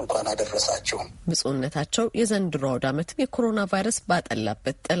ጠብቆ እንኳን አደረሳችሁ። ብፁዕነታቸው የዘንድሮ አውደ ዓመት የኮሮና ቫይረስ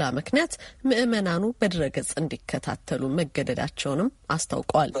ባጠላበት ጥላ ምክንያት ምዕመናኑ በድረገጽ እንዲከታተሉ መገደዳቸውንም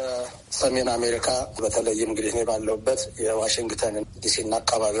አስታውቀዋል። በሰሜን አሜሪካ በተለይም እንግዲህ እኔ ባለሁበት የዋሽንግተን ዲሲና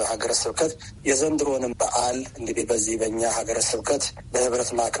አካባቢው ሀገረ ስብከት የዘንድሮንም በዓል እንግዲህ በዚህ በእኛ ሀገረ ስብከት በህብረት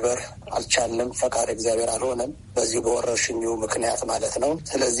ማክበር አልቻልንም። ፈቃድ እግዚአብሔር አልሆነም፣ በዚሁ በወረርሽኙ ምክንያት ማለት ነው።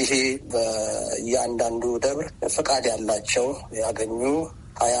 ስለዚህ በእያንዳንዱ ደብር ፈቃድ ያላቸው ያገኙ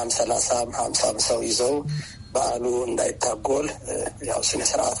 20፣ 30፣ 50 ሰው ይዘው በዓሉ እንዳይታጎል ያው ስነ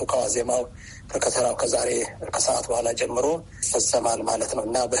ስርዓቱ ከዋዜማው ከከተራው ከዛሬ ከሰዓት በኋላ ጀምሮ ይፈጸማል ማለት ነው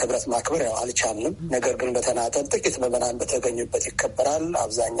እና በህብረት ማክበር ያው አልቻልንም። ነገር ግን በተናጠል ጥቂት ምዕመናን በተገኙበት ይከበራል።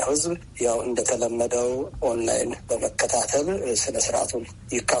 አብዛኛው ህዝብ ያው እንደተለመደው ኦንላይን በመከታተል ስነ ስርዓቱን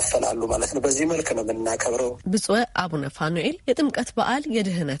ይካፈላሉ ማለት ነው። በዚህ መልክ ነው የምናከብረው። ብፁዕ አቡነ ፋኑኤል የጥምቀት በዓል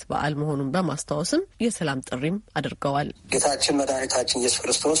የድህነት በዓል መሆኑን በማስታወስም የሰላም ጥሪም አድርገዋል። ጌታችን መድኃኒታችን ኢየሱስ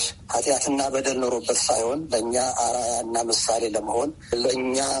ክርስቶስ ኃጢአትና በደል ኖሮበት ሳይሆን ለእኛ አርአያና ምሳሌ ለመሆን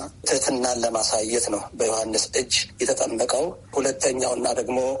ለእኛ ትህትናን ማሳየት ነው በዮሐንስ እጅ የተጠመቀው። ሁለተኛውና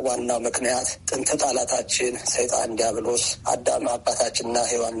ደግሞ ዋናው ምክንያት ጥንት ጠላታችን ሰይጣን ዲያብሎስ አዳም አባታችንና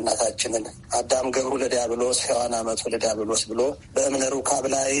ሔዋን እናታችንን አዳም ገብሩ ለዲያብሎስ ሔዋን አመቱ ለዲያብሎስ ብሎ በእምነ ሩካብ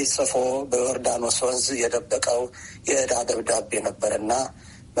ላይ ጽፎ በዮርዳኖስ ወንዝ የደበቀው የዕዳ ደብዳቤ ነበርና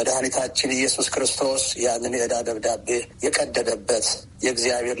መድኃኒታችን ኢየሱስ ክርስቶስ ያንን የዕዳ ደብዳቤ የቀደደበት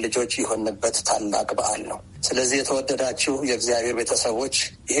የእግዚአብሔር ልጆች የሆንበት ታላቅ በዓል ነው። ስለዚህ የተወደዳችሁ የእግዚአብሔር ቤተሰቦች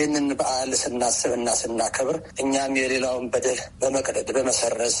ይህንን በዓል ስናስብና ስናከብር እኛም የሌላውን በደል በመቅደድ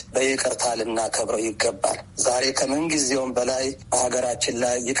በመሰረዝ በይቅርታ ልናከብረው ይገባል። ዛሬ ከምንጊዜውም በላይ በሀገራችን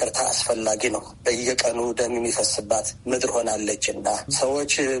ላይ ይቅርታ አስፈላጊ ነው። በየቀኑ ደም የሚፈስባት ምድር ሆናለችና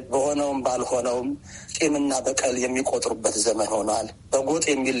ሰዎች በሆነውም ባልሆነውም ቂምና በቀል የሚቆጥሩበት ዘመን ሆኗል። በጎጥ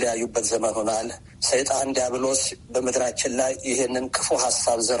የሚለያዩበት ዘመን ሆኗል። ሰይጣን ዲያብሎስ በምድራችን ላይ ይህንን ክፉ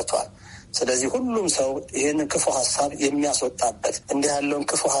ሀሳብ ዘርቷል። ስለዚህ ሁሉም ሰው ይህንን ክፉ ሀሳብ የሚያስወጣበት እንዲህ ያለውን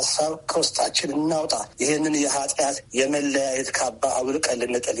ክፉ ሀሳብ ከውስጣችን እናውጣ። ይህንን የኃጢአት የመለያየት ካባ አውልቀን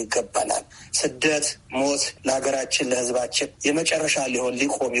ልንጥል ይገባናል። ስደት፣ ሞት ለሀገራችን ለሕዝባችን የመጨረሻ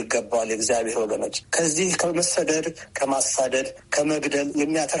ሊቆም ይገባዋል። የእግዚአብሔር ወገኖች ከዚህ ከመሰደድ ከማሳደድ ከመግደል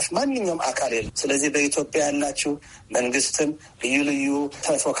የሚያተርፍ ማንኛውም አካል የለም። ስለዚህ በኢትዮጵያ ያላችሁ መንግስትም ልዩ ልዩ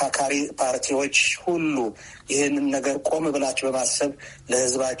ተፎካካሪ ፓርቲዎች ሁሉ ይህንን ነገር ቆም ብላችሁ በማሰብ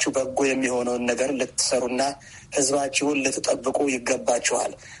ለሕዝባችሁ በጎ የሚሆነውን ነገር ልትሰሩና ሕዝባችሁን ልትጠብቁ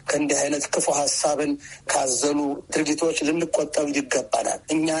ይገባችኋል። ከእንዲህ አይነት ክፉ ሀሳብን ካዘሉ ድርጊቶች ልንቆጠብ ይገባናል።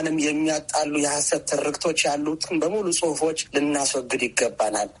 እኛንም የሚያጣሉ የሐሰት ትርክቶች ያሉትን በሙሉ ጽሁፎች ልናስወግድ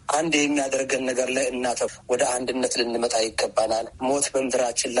ይገባናል። አንድ የሚያደርገን ነገር ላይ ወደ አንድነት ልንመጣ ይገባናል። ሞት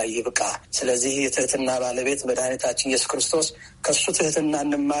በምድራችን ላይ ይብቃ። ስለዚህ የትህትና ባለቤት መድኃኒታችን ኢየሱስ ክርስቶስ ከሱ ትህትና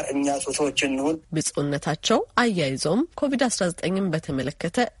እንማር፣ እኛ ጡቶች እንሁን። ብፁዕነታቸው አያይዘውም ኮቪድ-19ን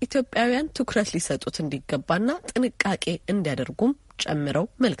በተመለከተ ኢትዮጵያውያን ትኩረት ሊሰጡት እንዲገባና ጥንቃቄ እንዲያደርጉም ጨምረው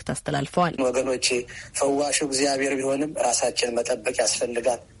መልእክት አስተላልፈዋል። ወገኖቼ ፈዋሹ እግዚአብሔር ቢሆንም ራሳችን መጠበቅ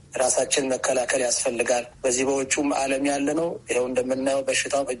ያስፈልጋል። ራሳችን መከላከል ያስፈልጋል። በዚህ በውጩም ዓለም ያለ ነው። ይኸው እንደምናየው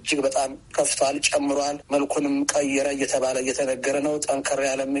በሽታው እጅግ በጣም ከፍቷል፣ ጨምሯል፣ መልኩንም ቀይረ እየተባለ እየተነገረ ነው። ጠንከር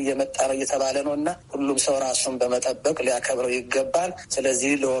ያለም እየመጣ ነው እየተባለ ነው እና ሁሉም ሰው ራሱን በመጠበቅ ሊያከብረው ይገባል።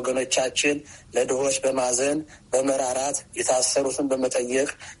 ስለዚህ ለወገኖቻችን ለድሆች በማዘን በመራራት የታሰሩትን በመጠየቅ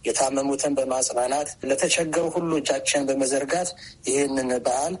የታመሙትን በማጽናናት ለተቸገሩ ሁሉ እጃችን በመዘርጋት ይህንን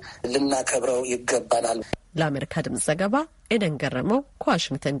በዓል ልናከብረው ይገባናል። ለአሜሪካ ድምጽ ዘገባ ኤደን ገረመው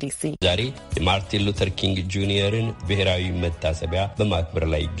ከዋሽንግተን ዲሲ። ዛሬ የማርቲን ሉተር ኪንግ ጁኒየርን ብሔራዊ መታሰቢያ በማክበር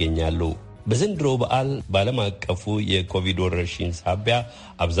ላይ ይገኛሉ። በዘንድሮ በዓል በዓለም አቀፉ የኮቪድ ወረርሽኝ ሳቢያ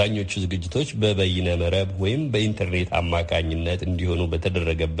አብዛኞቹ ዝግጅቶች በበይነ መረብ ወይም በኢንተርኔት አማካኝነት እንዲሆኑ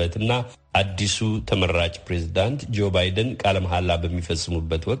በተደረገበትና አዲሱ ተመራጭ ፕሬዝዳንት ጆ ባይደን ቃለ መሐላ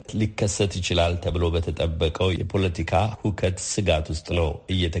በሚፈጽሙበት ወቅት ሊከሰት ይችላል ተብሎ በተጠበቀው የፖለቲካ ሁከት ስጋት ውስጥ ነው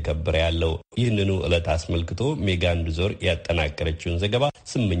እየተከበረ ያለው። ይህንኑ ዕለት አስመልክቶ ሜጋን ዱዞር ያጠናቀረችውን ዘገባ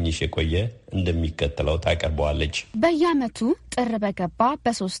ስምኝሽ የቆየ እንደሚከተለው ታቀርበዋለች። በየዓመቱ ጥር በገባ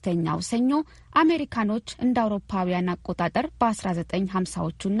በሶስተኛው ሰኞ አሜሪካኖች እንደ አውሮፓውያን አቆጣጠር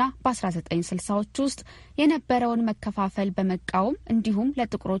በ1950ዎቹና በ1960ዎቹ ውስጥ የነበረውን መከፋፈል በመቃወም እንዲሁም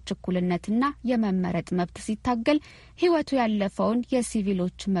ለጥቁሮች እኩልነትና የመመረጥ መብት ሲታገል ሕይወቱ ያለፈውን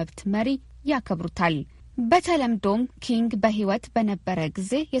የሲቪሎች መብት መሪ ያከብሩታል። በተለምዶም ኪንግ በሕይወት በነበረ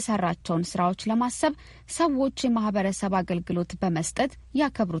ጊዜ የሰራቸውን ስራዎች ለማሰብ ሰዎች የማህበረሰብ አገልግሎት በመስጠት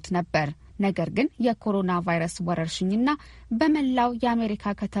ያከብሩት ነበር። ነገር ግን የኮሮና ቫይረስ ወረርሽኝና በመላው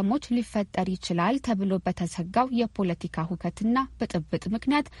የአሜሪካ ከተሞች ሊፈጠር ይችላል ተብሎ በተሰጋው የፖለቲካ ሁከትና ብጥብጥ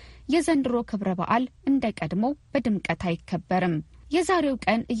ምክንያት የዘንድሮ ክብረ በዓል እንደ ቀድሞ በድምቀት አይከበርም። የዛሬው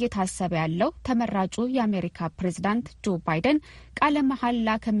ቀን እየታሰበ ያለው ተመራጩ የአሜሪካ ፕሬዝዳንት ጆ ባይደን ቃለ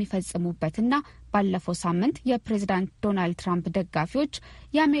መሐላ ከሚፈጽሙበትና ባለፈው ሳምንት የፕሬዝዳንት ዶናልድ ትራምፕ ደጋፊዎች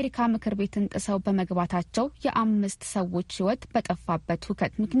የአሜሪካ ምክር ቤትን ጥሰው በመግባታቸው የ5 ሰዎች ሕይወት በጠፋበት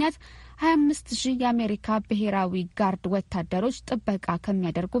ሁከት ምክንያት 25,000 የአሜሪካ ብሔራዊ ጋርድ ወታደሮች ጥበቃ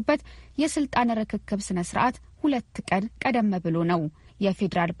ከሚያደርጉበት የስልጣን ርክክብ ስነ ስርዓት 2 ቀን ቀደም ብሎ ነው።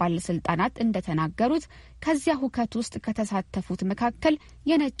 የፌዴራል ባለስልጣናት እንደተናገሩት ከዚያ ሁከት ውስጥ ከተሳተፉት መካከል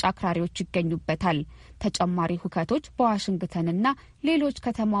የነጭ አክራሪዎች ይገኙበታል። ተጨማሪ ሁከቶች በዋሽንግተንና ሌሎች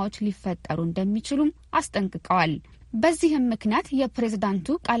ከተማዎች ሊፈጠሩ እንደሚችሉም አስጠንቅቀዋል። በዚህም ምክንያት የፕሬዝዳንቱ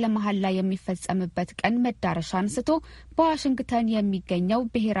ቃለ መሐላ የሚፈጸምበት ቀን መዳረሻ አንስቶ በዋሽንግተን የሚገኘው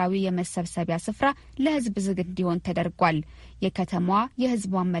ብሔራዊ የመሰብሰቢያ ስፍራ ለሕዝብ ዝግ እንዲሆን ተደርጓል። የከተማዋ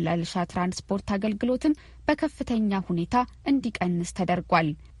የሕዝብ ማመላለሻ ትራንስፖርት አገልግሎትም በከፍተኛ ሁኔታ እንዲቀንስ ተደርጓል።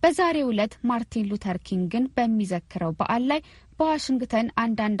 በዛሬው ዕለት ማርቲን ሉተር ኪንግን በሚዘክረው በዓል ላይ በዋሽንግተን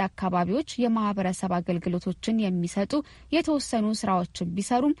አንዳንድ አካባቢዎች የማህበረሰብ አገልግሎቶችን የሚሰጡ የተወሰኑ ስራዎችን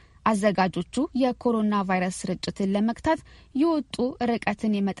ቢሰሩም አዘጋጆቹ የኮሮና ቫይረስ ስርጭትን ለመግታት የወጡ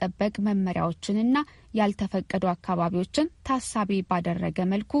ርቀትን የመጠበቅ መመሪያዎችንና ያልተፈቀዱ አካባቢዎችን ታሳቢ ባደረገ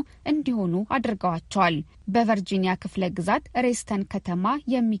መልኩ እንዲሆኑ አድርገዋቸዋል። በቨርጂኒያ ክፍለ ግዛት ሬስተን ከተማ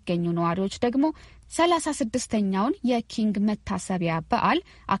የሚገኙ ነዋሪዎች ደግሞ 36ኛውን የኪንግ መታሰቢያ በዓል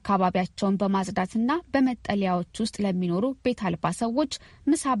አካባቢያቸውን በማጽዳትና በመጠለያዎች ውስጥ ለሚኖሩ ቤት አልባ ሰዎች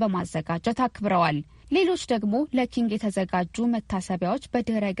ምሳ በማዘጋጀት አክብረዋል። ሌሎች ደግሞ ለኪንግ የተዘጋጁ መታሰቢያዎች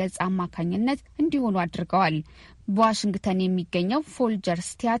በድህረ ገጽ አማካኝነት እንዲሆኑ አድርገዋል። በዋሽንግተን የሚገኘው ፎልጀርስ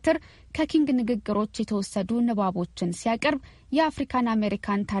ቲያትር ከኪንግ ንግግሮች የተወሰዱ ንባቦችን ሲያቀርብ የአፍሪካን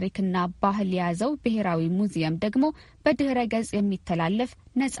አሜሪካን ታሪክና ባህል የያዘው ብሔራዊ ሙዚየም ደግሞ በድህረ ገጽ የሚተላለፍ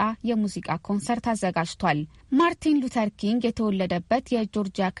ነጻ የሙዚቃ ኮንሰርት አዘጋጅቷል። ማርቲን ሉተር ኪንግ የተወለደበት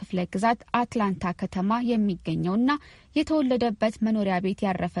የጆርጂያ ክፍለ ግዛት አትላንታ ከተማ የሚገኘውና የተወለደበት መኖሪያ ቤት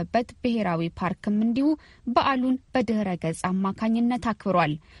ያረፈበት ብሔራዊ ፓርክም እንዲሁ በዓሉን በድህረ ገጽ አማካኝነት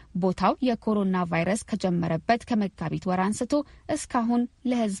አክብሯል። ቦታው የኮሮና ቫይረስ ከጀመረበት ከመጋቢት ወር አንስቶ እስካሁን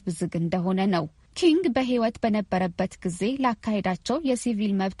ለሕዝብ ዝግ እንደሆነ ነው። ኪንግ በሕይወት በነበረበት ጊዜ ላካሄዳቸው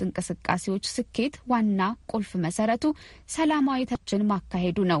የሲቪል መብት እንቅስቃሴዎች ስኬት ዋና ቁልፍ መሰረቱ ሰላማዊ ተችን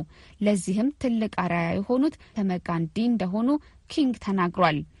ማካሄዱ ነው። ለዚህም ትልቅ አርአያ የሆኑት ተመጋንዲ እንደሆኑ ኪንግ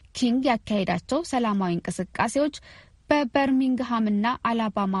ተናግሯል። ኪንግ ያካሄዳቸው ሰላማዊ እንቅስቃሴዎች በበርሚንግሃምና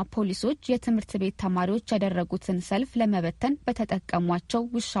አላባማ ፖሊሶች የትምህርት ቤት ተማሪዎች ያደረጉትን ሰልፍ ለመበተን በተጠቀሟቸው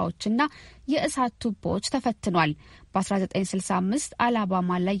ውሻዎችና የእሳት ቱቦዎች ተፈትኗል። በ1965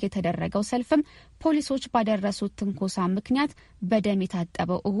 አላባማ ላይ የተደረገው ሰልፍም ፖሊሶች ባደረሱት ትንኮሳ ምክንያት በደም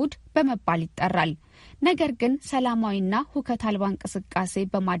የታጠበው እሁድ በመባል ይጠራል። ነገር ግን ሰላማዊና ሁከት አልባ እንቅስቃሴ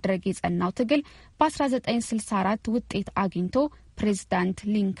በማድረግ የጸናው ትግል በ1964 ውጤት አግኝቶ ፕሬዝዳንት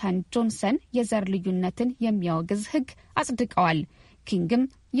ሊንከን ጆንሰን የዘር ልዩነትን የሚያወግዝ ሕግ አጽድቀዋል። ኪንግም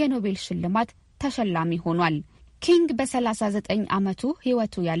የኖቤል ሽልማት ተሸላሚ ሆኗል። ኪንግ በ39 ዓመቱ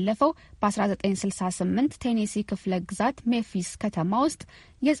ሕይወቱ ያለፈው በ1968 ቴኔሲ ክፍለ ግዛት ሜፊስ ከተማ ውስጥ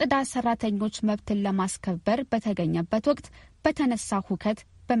የጽዳት ሰራተኞች መብትን ለማስከበር በተገኘበት ወቅት በተነሳ ሁከት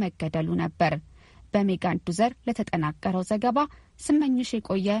በመገደሉ ነበር። በሜጋን ዱዘር ለተጠናቀረው ዘገባ ስመኝሽ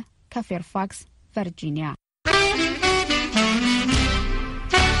የቆየ ከፌርፋክስ ቨርጂኒያ።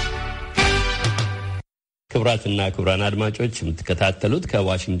 ክቡራትና ክቡራን አድማጮች የምትከታተሉት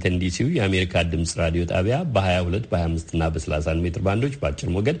ከዋሽንግተን ዲሲው የአሜሪካ ድምጽ ራዲዮ ጣቢያ በ22 በ25ና በ31 ሜትር ባንዶች በአጭር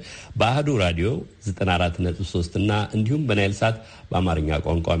ሞገድ በአህዱ ራዲዮ 94.3 እና እንዲሁም በናይል ሳት በአማርኛ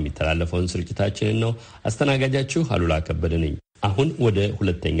ቋንቋ የሚተላለፈውን ስርጭታችንን ነው። አስተናጋጃችሁ አሉላ ከበደ ነኝ። አሁን ወደ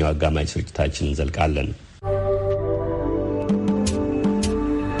ሁለተኛው አጋማሽ ስርጭታችን እንዘልቃለን።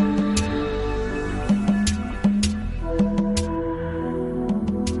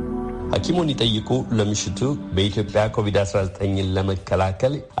 ሐኪሙን ይጠይቁ ለምሽቱ በኢትዮጵያ ኮቪድ-19ን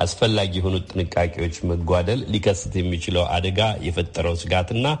ለመከላከል አስፈላጊ የሆኑት ጥንቃቄዎች መጓደል ሊከሰት የሚችለው አደጋ የፈጠረው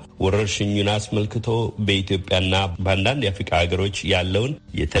ስጋትና ወረርሽኙን አስመልክቶ በኢትዮጵያና በአንዳንድ የአፍሪካ ሀገሮች ያለውን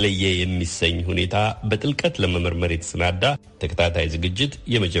የተለየ የሚሰኝ ሁኔታ በጥልቀት ለመመርመር የተሰናዳ ተከታታይ ዝግጅት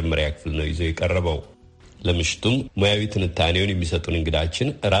የመጀመሪያ ክፍል ነው ይዞ የቀረበው። ለምሽቱም ሙያዊ ትንታኔውን የሚሰጡን እንግዳችን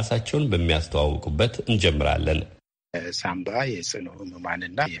ራሳቸውን በሚያስተዋውቁበት እንጀምራለን። ሳምባ የጽኑ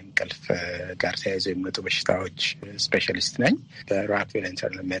ህሙማንና የእንቅልፍ ጋር ተያይዘው የሚመጡ በሽታዎች ስፔሻሊስት ነኝ። በሮክቪል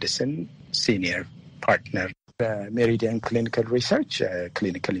ኢንተርናል ሜዲሲን ሲኒየር ፓርትነር፣ በሜሪዲያን ክሊኒካል ሪሰርች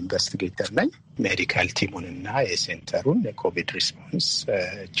ክሊኒካል ኢንቨስቲጌተር ነኝ። ሜዲካል ቲሙንና የሴንተሩን የኮቪድ ሪስፖንስ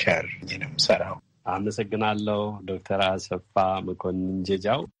ቼር ነው የምሰራው። አመሰግናለሁ ዶክተር አሰፋ መኮንን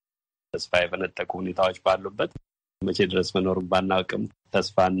ጀጃው። ተስፋ የፈነጠቁ ሁኔታዎች ባሉበት መቼ ድረስ መኖሩን ባናውቅም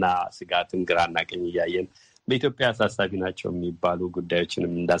ተስፋና ስጋትን ግራና ቀኝ እያየን በኢትዮጵያ አሳሳቢ ናቸው የሚባሉ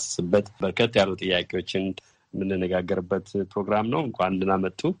ጉዳዮችንም እንዳስስበት በርከት ያሉ ጥያቄዎችን የምንነጋገርበት ፕሮግራም ነው። እንኳን ደህና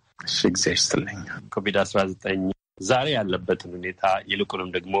መጡ። ኮቪድ-19 ዛሬ ያለበትን ሁኔታ ይልቁንም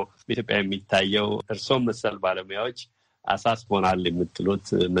ደግሞ በኢትዮጵያ የሚታየው እርስዎም መሰል ባለሙያዎች አሳስቦናል የምትሉት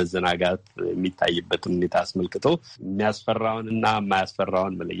መዘናጋት የሚታይበትን ሁኔታ አስመልክቶ የሚያስፈራውንና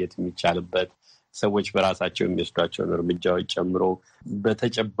የማያስፈራውን መለየት የሚቻልበት ሰዎች በራሳቸው የሚወስዷቸውን እርምጃዎች ጨምሮ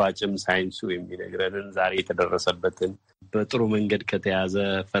በተጨባጭም ሳይንሱ የሚነግረንን ዛሬ የተደረሰበትን በጥሩ መንገድ ከተያዘ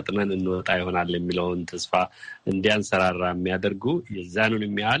ፈጥነን እንወጣ ይሆናል የሚለውን ተስፋ እንዲያንሰራራ የሚያደርጉ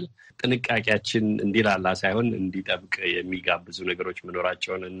የዛኑንም ያህል ጥንቃቄያችን እንዲላላ ሳይሆን እንዲጠብቅ የሚጋብዙ ነገሮች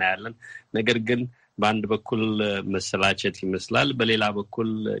መኖራቸውን እናያለን። ነገር ግን በአንድ በኩል መሰላቸት ይመስላል፣ በሌላ በኩል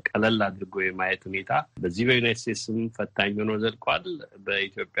ቀለል አድርጎ የማየት ሁኔታ በዚህ በዩናይት ስቴትስም ፈታኝ ሆኖ ዘልቋል።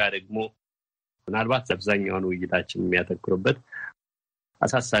 በኢትዮጵያ ደግሞ ምናልባት አብዛኛውን ውይይታችን የሚያተኩርበት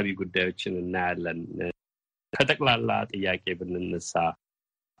አሳሳቢ ጉዳዮችን እናያለን። ከጠቅላላ ጥያቄ ብንነሳ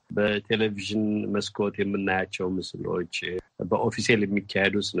በቴሌቪዥን መስኮት የምናያቸው ምስሎች፣ በኦፊሴል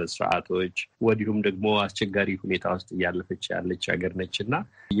የሚካሄዱ ስነስርዓቶች፣ ወዲሁም ደግሞ አስቸጋሪ ሁኔታ ውስጥ እያለፈች ያለች ሀገር ነች እና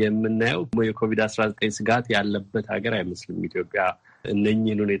የምናየው የኮቪድ-19 ስጋት ያለበት ሀገር አይመስልም ኢትዮጵያ።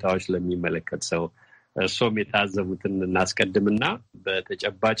 እነኝህን ሁኔታዎች ለሚመለከት ሰው እርሶም የታዘቡትን እናስቀድምና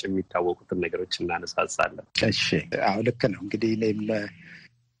በተጨባጭ የሚታወቁትን ነገሮች እናነሳሳለን። እሺ፣ አዎ ልክ ነው። እንግዲህ እኔም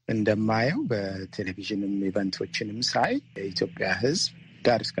እንደማየው በቴሌቪዥንም ኢቨንቶችንም ሳይ የኢትዮጵያ ሕዝብ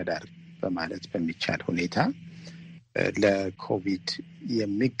ዳር እስከ ዳር በማለት በሚቻል ሁኔታ ለኮቪድ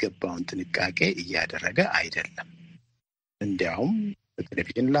የሚገባውን ጥንቃቄ እያደረገ አይደለም። እንዲያውም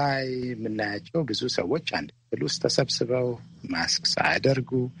በቴሌቪዥን ላይ የምናያቸው ብዙ ሰዎች አንድ ክፍል ውስጥ ተሰብስበው ማስክ ሳያደርጉ፣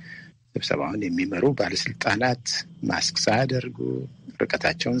 ስብሰባውን የሚመሩ ባለስልጣናት ማስክ ሳያደርጉ፣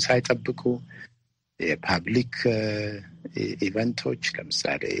 ርቀታቸውን ሳይጠብቁ፣ የፓብሊክ ኢቨንቶች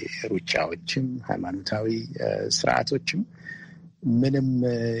ለምሳሌ ሩጫዎችም ሃይማኖታዊ ስርዓቶችም ምንም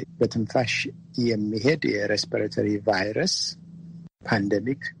በትንፋሽ የሚሄድ የሬስፒሬተሪ ቫይረስ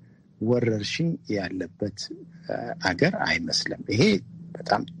ፓንደሚክ ወረርሽኝ ያለበት አገር አይመስልም። ይሄ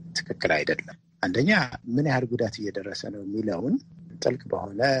በጣም ትክክል አይደለም። አንደኛ ምን ያህል ጉዳት እየደረሰ ነው የሚለውን ጥልቅ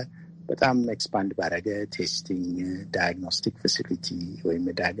በሆነ በጣም ኤክስፓንድ ባረገ ቴስቲንግ ዳያግኖስቲክ ፋሲሊቲ ወይም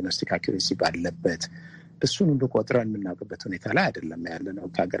ዳያግኖስቲክ አኪሬሲ ባለበት እሱን ሁሉ ቆጥረን የምናውቅበት ሁኔታ ላይ አይደለም ያለ ነው።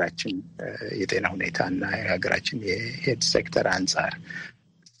 ከሀገራችን የጤና ሁኔታ እና የሀገራችን የሄድ ሴክተር አንጻር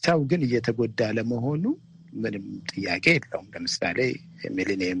ሰው ግን እየተጎዳ ለመሆኑ ምንም ጥያቄ የለውም። ለምሳሌ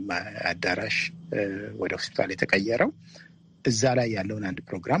ሚሊኒየም አዳራሽ ወደ ሆስፒታል የተቀየረው እዛ ላይ ያለውን አንድ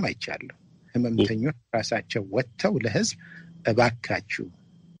ፕሮግራም አይቻለሁ። ህመምተኞች ራሳቸው ወጥተው ለህዝብ እባካችሁ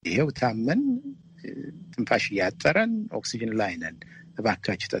ይሄው ታመን ትንፋሽ እያጠረን ኦክሲጅን ላይ ነን፣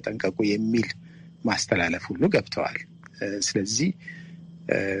 እባካችሁ ተጠንቀቁ የሚል ማስተላለፍ ሁሉ ገብተዋል። ስለዚህ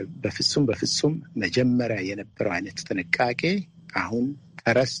በፍጹም መጀመሪያ የነበረው አይነት ጥንቃቄ አሁን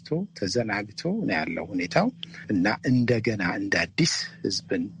ተረስቶ ተዘናግቶ ነው ያለው ሁኔታው እና እንደገና እንደ አዲስ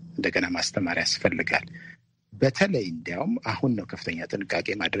ህዝብን እንደገና ማስተማር ያስፈልጋል። በተለይ እንዲያውም አሁን ነው ከፍተኛ ጥንቃቄ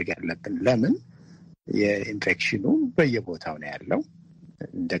ማድረግ ያለብን። ለምን የኢንፌክሽኑ በየቦታው ነው ያለው።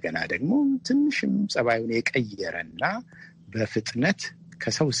 እንደገና ደግሞ ትንሽም ጸባዩን የቀየረና በፍጥነት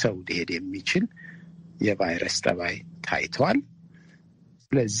ከሰው ሰው ሊሄድ የሚችል የቫይረስ ጠባይ ታይቷል።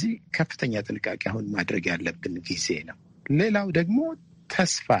 ስለዚህ ከፍተኛ ጥንቃቄ አሁን ማድረግ ያለብን ጊዜ ነው። ሌላው ደግሞ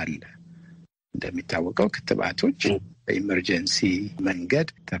ተስፋ አለ። እንደሚታወቀው ክትባቶች በኢመርጀንሲ መንገድ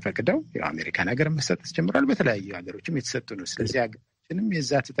ተፈቅደው የአሜሪካን ሀገር መሰጠት ጀምሯል። በተለያዩ ሀገሮችም የተሰጡ ነው። ስለዚህ ሀገራችንም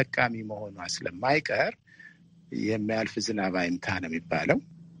የዛ ተጠቃሚ መሆኗ ስለማይቀር የሚያልፍ ዝናብ አይምታ ነው የሚባለው።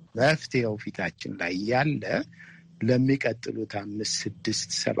 መፍትሄው ፊታችን ላይ ያለ ለሚቀጥሉት 5፣ 6፣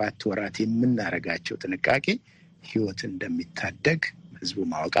 7 ወራት የምናደርጋቸው ጥንቃቄ ህይወት እንደሚታደግ ህዝቡ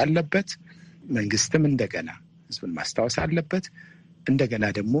ማወቅ አለበት። መንግስትም እንደገና ህዝቡን ማስታወስ አለበት። እንደገና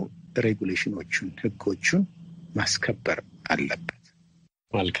ደግሞ ሬጉሌሽኖቹን፣ ህጎቹን ማስከበር አለበት።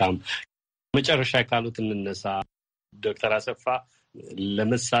 መልካም። መጨረሻ ካሉት እንነሳ። ዶክተር አሰፋ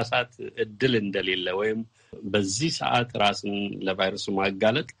ለመሳሳት እድል እንደሌለ ወይም በዚህ ሰዓት ራስን ለቫይረሱ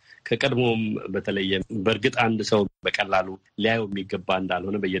ማጋለጥ ከቀድሞም በተለየ በእርግጥ አንድ ሰው በቀላሉ ሊያየው የሚገባ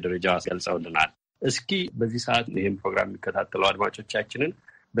እንዳልሆነ በየደረጃው አስገልጸውልናል። እስኪ በዚህ ሰዓት ይህም ፕሮግራም የሚከታተሉ አድማጮቻችንን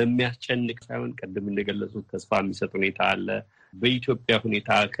በሚያስጨንቅ ሳይሆን ቅድም እንደገለጹት ተስፋ የሚሰጥ ሁኔታ አለ። በኢትዮጵያ ሁኔታ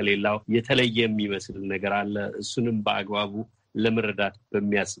ከሌላው የተለየ የሚመስል ነገር አለ። እሱንም በአግባቡ ለመረዳት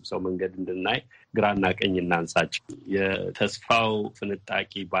በሚያስብ ሰው መንገድ እንድናይ ግራና ቀኝ እናንሳቸው። የተስፋው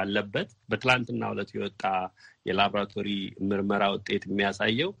ፍንጣቂ ባለበት በትላንትናው ዕለት የወጣ የላቦራቶሪ ምርመራ ውጤት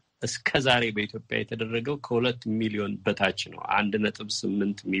የሚያሳየው እስከ ዛሬ በኢትዮጵያ የተደረገው ከ2 ሚሊዮን በታች ነው።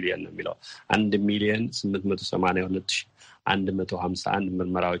 1.8 ሚሊዮን ነው የሚለው 1,882,151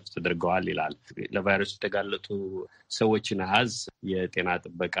 ምርመራዎች ተደርገዋል ይላል። ለቫይረሱ የተጋለጡ ሰዎችን አሃዝ የጤና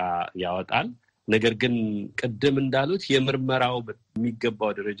ጥበቃ ያወጣል። ነገር ግን ቅድም እንዳሉት የምርመራው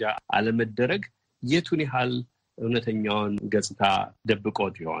በሚገባው ደረጃ አለመደረግ የቱን ያህል እውነተኛውን ገጽታ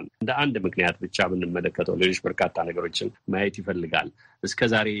ደብቆት ይሆን? እንደ አንድ ምክንያት ብቻ ብንመለከተው ሌሎች በርካታ ነገሮችን ማየት ይፈልጋል። እስከ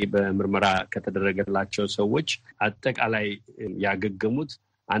ዛሬ በምርመራ ከተደረገላቸው ሰዎች አጠቃላይ ያገገሙት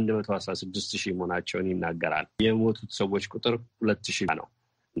 116,000 መሆናቸውን ይናገራል። የሞቱት ሰዎች ቁጥር 2,000 ነው።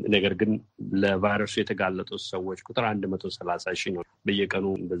 ነገር ግን ለቫይረሱ የተጋለጡት ሰዎች ቁጥር 130,000 ነው። በየቀኑ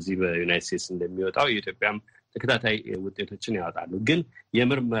በዚህ በዩናይትድ ስቴትስ እንደሚወጣው የኢትዮጵያም ተከታታይ ውጤቶችን ያወጣሉ። ግን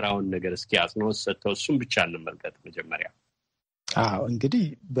የምርመራውን ነገር እስኪ አጽንኦት ሰጥተው እሱም ብቻ እንመልከት መጀመሪያ። እንግዲህ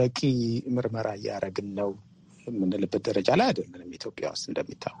በቂ ምርመራ እያደረግን ነው የምንልበት ደረጃ ላይ አይደለንም ኢትዮጵያ ውስጥ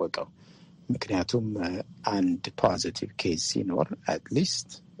እንደሚታወቀው። ምክንያቱም አንድ ፖዚቲቭ ኬዝ ሲኖር አትሊስት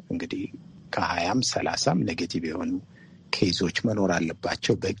እንግዲህ ከ20 30 ኔጌቲቭ የሆኑ ኬዞች መኖር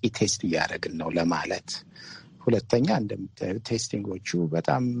አለባቸው። በቂ ቴስት እያደረግን ነው ለማለት። ሁለተኛ እንደምታዩ ቴስቲንጎቹ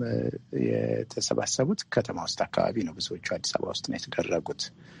በጣም የተሰባሰቡት ከተማ ውስጥ አካባቢ ነው። ብዙዎቹ አዲስ አበባ ውስጥ ነው የተደረጉት።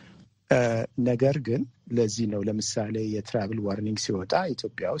 ነገር ግን ለዚህ ነው ለምሳሌ የትራቭል ዋርኒንግ ሲወጣ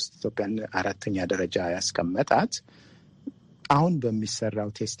ኢትዮጵያ ውስጥ ኢትዮጵያን 4ኛ ደረጃ ያስቀመጣት። አሁን በሚሰራው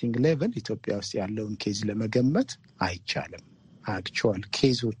ቴስቲንግ ሌቭል ኢትዮጵያ ውስጥ ያለውን ኬዝ ለመገመት አይቻልም። አክቹዋል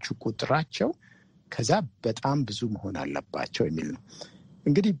ኬዞቹ ቁጥራቸው ከዛ በጣም ብዙ መሆን አለባቸው የሚል ነው።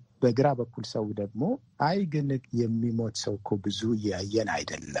 እንግዲህ በግራ በኩል ሰው ደግሞ ግን የሚሞት ሰው እኮ ብዙ እያየን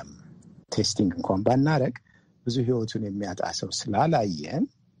አይደለም፣ ቴስቲንግ እንኳን ባናረግ ብዙ ህይወቱን የሚያጣ ሰው ስላላየን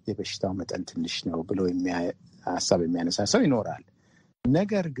የበሽታው መጠን ትንሽ ነው ብሎ ሀሳብ የሚያነሳ ሰው ይኖራል።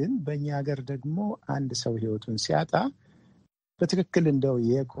 ነገር ግን በእኛ ሀገር ደግሞ አንድ ሰው ህይወቱን ሲያጣ በትክክል እንደው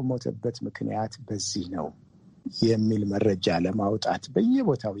የሞተበት ምክንያት በዚህ ነው የሚል መረጃ ለማውጣት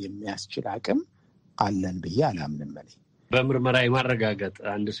በየቦታው የሚያስችል አቅም አለን ብዬ አላምንም። እኔ በምርመራ የማረጋገጥ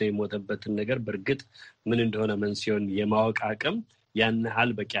አንድ ሰው የሞተበትን ነገር በእርግጥ ምን እንደሆነ መንስኤውን የማወቅ አቅም ያን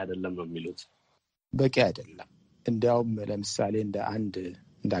ያህል በቂ አይደለም ነው የሚሉት። በቂ አይደለም። እንዲያውም ለምሳሌ እንደ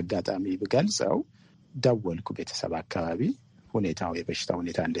አጋጣሚ ብገልጸው ደወልኩ ቤተሰብ አካባቢ ሁኔታው የበሽታ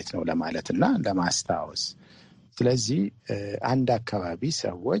ሁኔታ እንዴት ነው ለማለት እና ለማስታወስ። ስለዚህ አንድ አካባቢ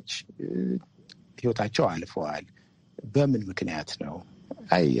ሰዎች ህይወታቸው አልፈዋል። በምን ምክንያት ነው?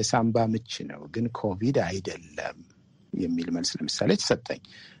 የሳምባ ምች ነው ግን ኮቪድ አይደለም የሚል መልስ ለምሳሌ ተሰጠኝ።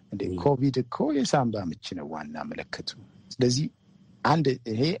 ኮቪድ እኮ የሳምባ ምች ነው ዋና ምልክቱ። ስለዚህ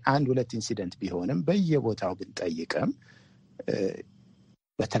ይሄ 1-2 ኢንሲደንት ቢሆንም በየቦታው ብንጠይቅም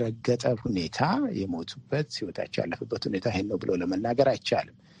በተረገጠ ሁኔታ የሞቱበት ህይወታቸው ያለፈበት ሁኔታ ይሄን ነው ብሎ ለመናገር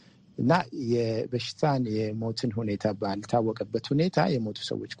አይቻልም። እና የበሽታን የሞትን ሁኔታ ባልታወቀበት ሁኔታ የሞቱ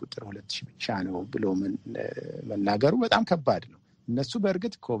ሰዎች ቁጥር 2,000 ብቻ ነው ብሎ መናገሩ በጣም ከባድ ነው። እነሱ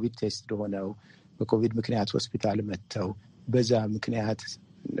በእርግጥ ኮቪድ ቴስት ሆነው በኮቪድ ምክንያት ሆስፒታል መጥተው በዛ ምክንያት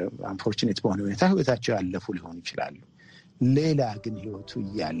አንፎርቹኔት በሆነ ሁኔታ ህይወታቸው ያለፉ ሊሆኑ ይችላሉ። ሌላ ግን ህይወቱ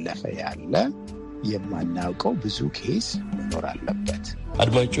እያለፈ ያለ የማናውቀው ብዙ ኬስ መኖር አለበት።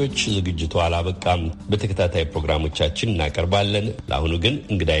 አድማጮች፣ ዝግጅቱ አላበቃም። በተከታታይ ፕሮግራሞቻችን እናቀርባለን። ለአሁኑ ግን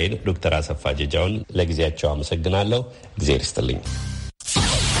እንግዳዬን ዶክተር አሰፋ ጀጃውን ለጊዜያቸው አመሰግናለሁ። እግዜር ይስጥልኝ።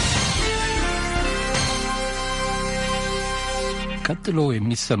 ቀጥሎ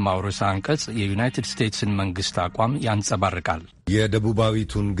የሚሰማው ርዕሰ አንቀጽ የዩናይትድ ስቴትስን መንግስት አቋም ያንጸባርቃል።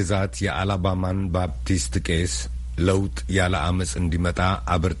 የደቡባዊቱን ግዛት የአላባማን ባፕቲስት ቄስ ለውጥ ያለ አመፅ እንዲመጣ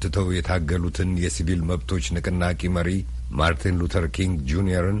አበርትተው የታገሉትን የሲቪል መብቶች ንቅናቄ መሪ ማርቲን ሉተር ኪንግ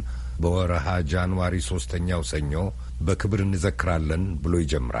ጁኒየርን በወረሃ ጃንዋሪ 3ኛው ሰኞ በክብር እንዘክራለን ብሎ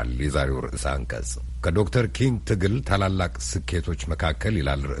ይጀምራል የዛሬው ርዕሰ አንቀጽ። ከዶክተር ኪንግ ትግል ታላላቅ ስኬቶች መካከል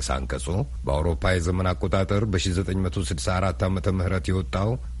ይላል ርዕሰ አንቀጹ፣ በአውሮፓ የዘመን አቆጣጠር በ1964 ዓመተ ምህረት የወጣው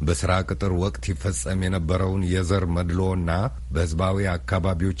በስራ ቅጥር ወቅት ይፈጸም የነበረውን የዘር መድሎና በህዝባዊ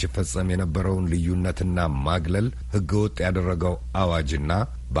አካባቢዎች ይፈጸም የነበረውን ልዩነትና ማግለል ህገወጥ ያደረገው አዋጅና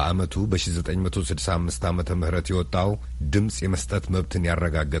በአመቱ በ1965 ዓመተ ምህረት የወጣው ድምጽ የመስጠት መብትን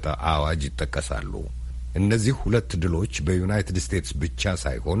ያረጋገጠ አዋጅ ይጠቀሳሉ። እነዚህ ሁለት ድሎች በዩናይትድ ስቴትስ ብቻ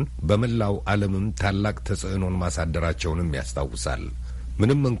ሳይሆን በመላው ዓለምም ታላቅ ተጽዕኖን ማሳደራቸውንም ያስታውሳል።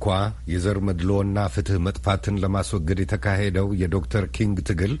 ምንም እንኳ የዘር መድሎና ፍትህ መጥፋትን ለማስወገድ የተካሄደው የዶክተር ኪንግ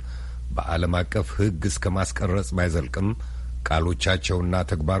ትግል በዓለም አቀፍ ህግ እስከ ማስቀረጽ ባይዘልቅም ቃሎቻቸውና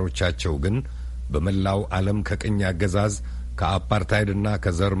ተግባሮቻቸው ግን በመላው ዓለም ከቅኝ አገዛዝ ከአፓርታይድና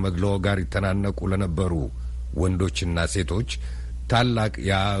ከዘር መድሎ ጋር ይተናነቁ ለነበሩ ወንዶችና ሴቶች ታላቅ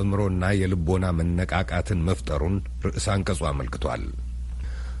የአእምሮና የልቦና መነቃቃትን መፍጠሩን ርዕሰ አንቀጹ አመልክቷል።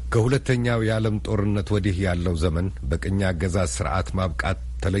 ከሁለተኛው የዓለም ጦርነት ወዲህ ያለው ዘመን በቅኝ አገዛዝ ስርዓት ማብቃት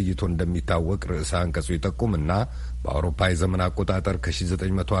ተለይቶ እንደሚታወቅ ርዕሰ አንቀጹ ይጠቁምና በአውሮፓ የዘመን አቆጣጠር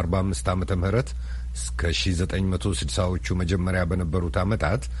ከ1945 ዓመተ ምህረት እስከ 1960ዎቹ መጀመሪያ በነበሩት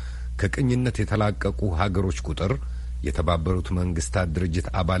ዓመታት ከቅኝነት የተላቀቁ ሀገሮች ቁጥር የተባበሩት መንግስታት ድርጅት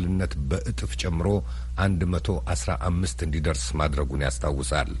አባልነት በእጥፍ ጨምሮ 115 እንዲደርስ ማድረጉን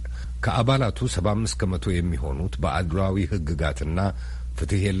ያስታውሳል። ከአባላቱ 75 ከመቶ የሚሆኑት በአድሏዊ ህግጋትና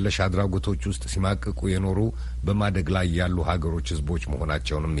ፍትህ የለሽ አድራጎቶች ውስጥ ሲማቅቁ የኖሩ በማደግ ላይ ያሉ ሀገሮች ህዝቦች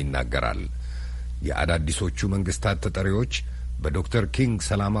መሆናቸውንም ይናገራል። የአዳዲሶቹ መንግስታት ተጠሪዎች በዶክተር ኪንግ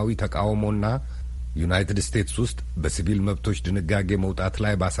ሰላማዊ ተቃውሞና ዩናይትድ ስቴትስ ውስጥ በሲቪል መብቶች ድንጋጌ መውጣት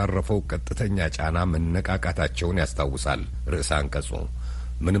ላይ ባሳረፈው ቀጥተኛ ጫና መነቃቃታቸውን ያስታውሳል ርዕሰ አንቀጹ።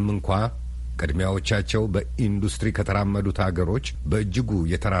 ምንም እንኳ ቅድሚያዎቻቸው በኢንዱስትሪ ከተራመዱት ሀገሮች በእጅጉ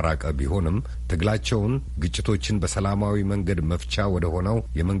የተራራቀ ቢሆንም ትግላቸውን ግጭቶችን በሰላማዊ መንገድ መፍቻ ወደ ሆነው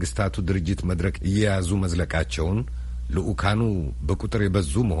የመንግስታቱ ድርጅት መድረክ እየያዙ መዝለቃቸውን፣ ልኡካኑ በቁጥር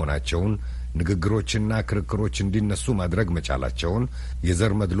የበዙ መሆናቸውን፣ ንግግሮችና ክርክሮች እንዲነሱ ማድረግ መቻላቸውን፣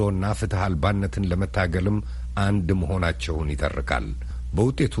 የዘር መድሎና ፍትህ አልባነትን ለመታገልም አንድ መሆናቸውን ይተርካል።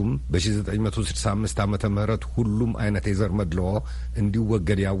 በውጤቱም በ1965 ዓመተ ምህረት ሁሉም አይነት የዘር መድሎ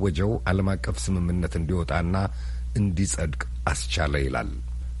እንዲወገድ ያወጀው ዓለም አቀፍ ስምምነት እንዲወጣና እንዲጸድቅ አስቻለ ይላል።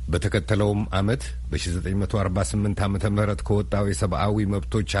 በተከተለውም ዓመት በ1948 ዓመተ ምህረት ከወጣው የሰብአዊ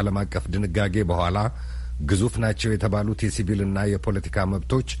መብቶች ዓለም አቀፍ ድንጋጌ በኋላ ግዙፍ ናቸው የተባሉት የሲቪልና የፖለቲካ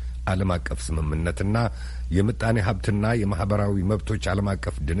መብቶች ዓለም አቀፍ ስምምነትና የምጣኔ ሀብትና የማህበራዊ መብቶች ዓለም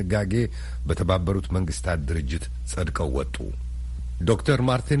አቀፍ ድንጋጌ በተባበሩት መንግስታት ድርጅት ጸድቀው ወጡ። ዶክተር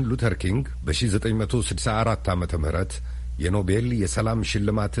ማርቲን ሉተር ኪንግ በ1964 ዓመተ ምህረት የኖቤል የሰላም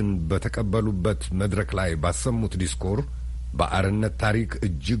ሽልማትን በተቀበሉበት መድረክ ላይ ባሰሙት ዲስኮር በአርነት ታሪክ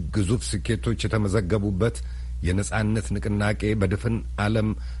እጅግ ግዙፍ ስኬቶች የተመዘገቡበት የነጻነት ንቅናቄ በድፍን ዓለም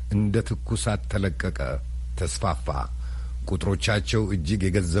እንደ ትኩሳት ተለቀቀ፣ ተስፋፋ። ቁጥሮቻቸው እጅግ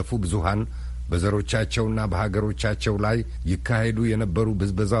የገዘፉ ብዙሃን በዘሮቻቸውና በሀገሮቻቸው ላይ ይካሄዱ የነበሩ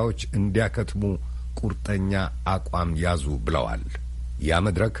ብዝበዛዎች እንዲያከትሙ ቁርጠኛ አቋም ያዙ ብለዋል። ያ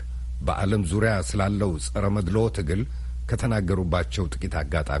መድረክ በዓለም ዙሪያ ስላለው ጸረ መድሎ ትግል ከተናገሩባቸው ጥቂት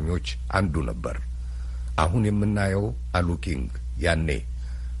አጋጣሚዎች አንዱ ነበር። አሁን የምናየው አሉ ኪንግ ያኔ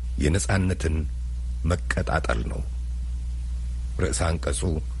የነጻነትን መቀጣጠል ነው። ርዕሰ አንቀጹ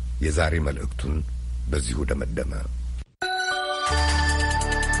የዛሬ መልእክቱን በዚሁ ደመደመ።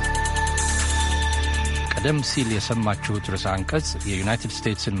 ቀደም ሲል የሰማችሁት ርዕሰ አንቀጽ የዩናይትድ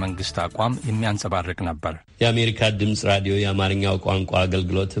ስቴትስን መንግስት አቋም የሚያንጸባርቅ ነበር። የአሜሪካ ድምጽ ራዲዮ የአማርኛው ቋንቋ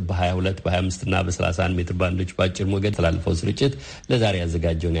አገልግሎት በ22 በ25 እና በ31 ሜትር ባንዶች በአጭር ሞገድ ተላልፈው ስርጭት ለዛሬ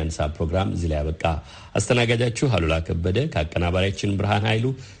ያዘጋጀውን የአንሳ ፕሮግራም እዚህ ላይ ያበቃ። አስተናጋጃችሁ አሉላ ከበደ ከአቀናባሪያችን ብርሃን ኃይሉ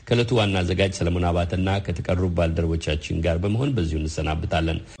ከእለቱ ዋና አዘጋጅ ሰለሞን አባተና ከተቀሩ ባልደረቦቻችን ጋር በመሆን በዚሁ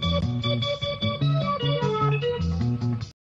እንሰናብታለን።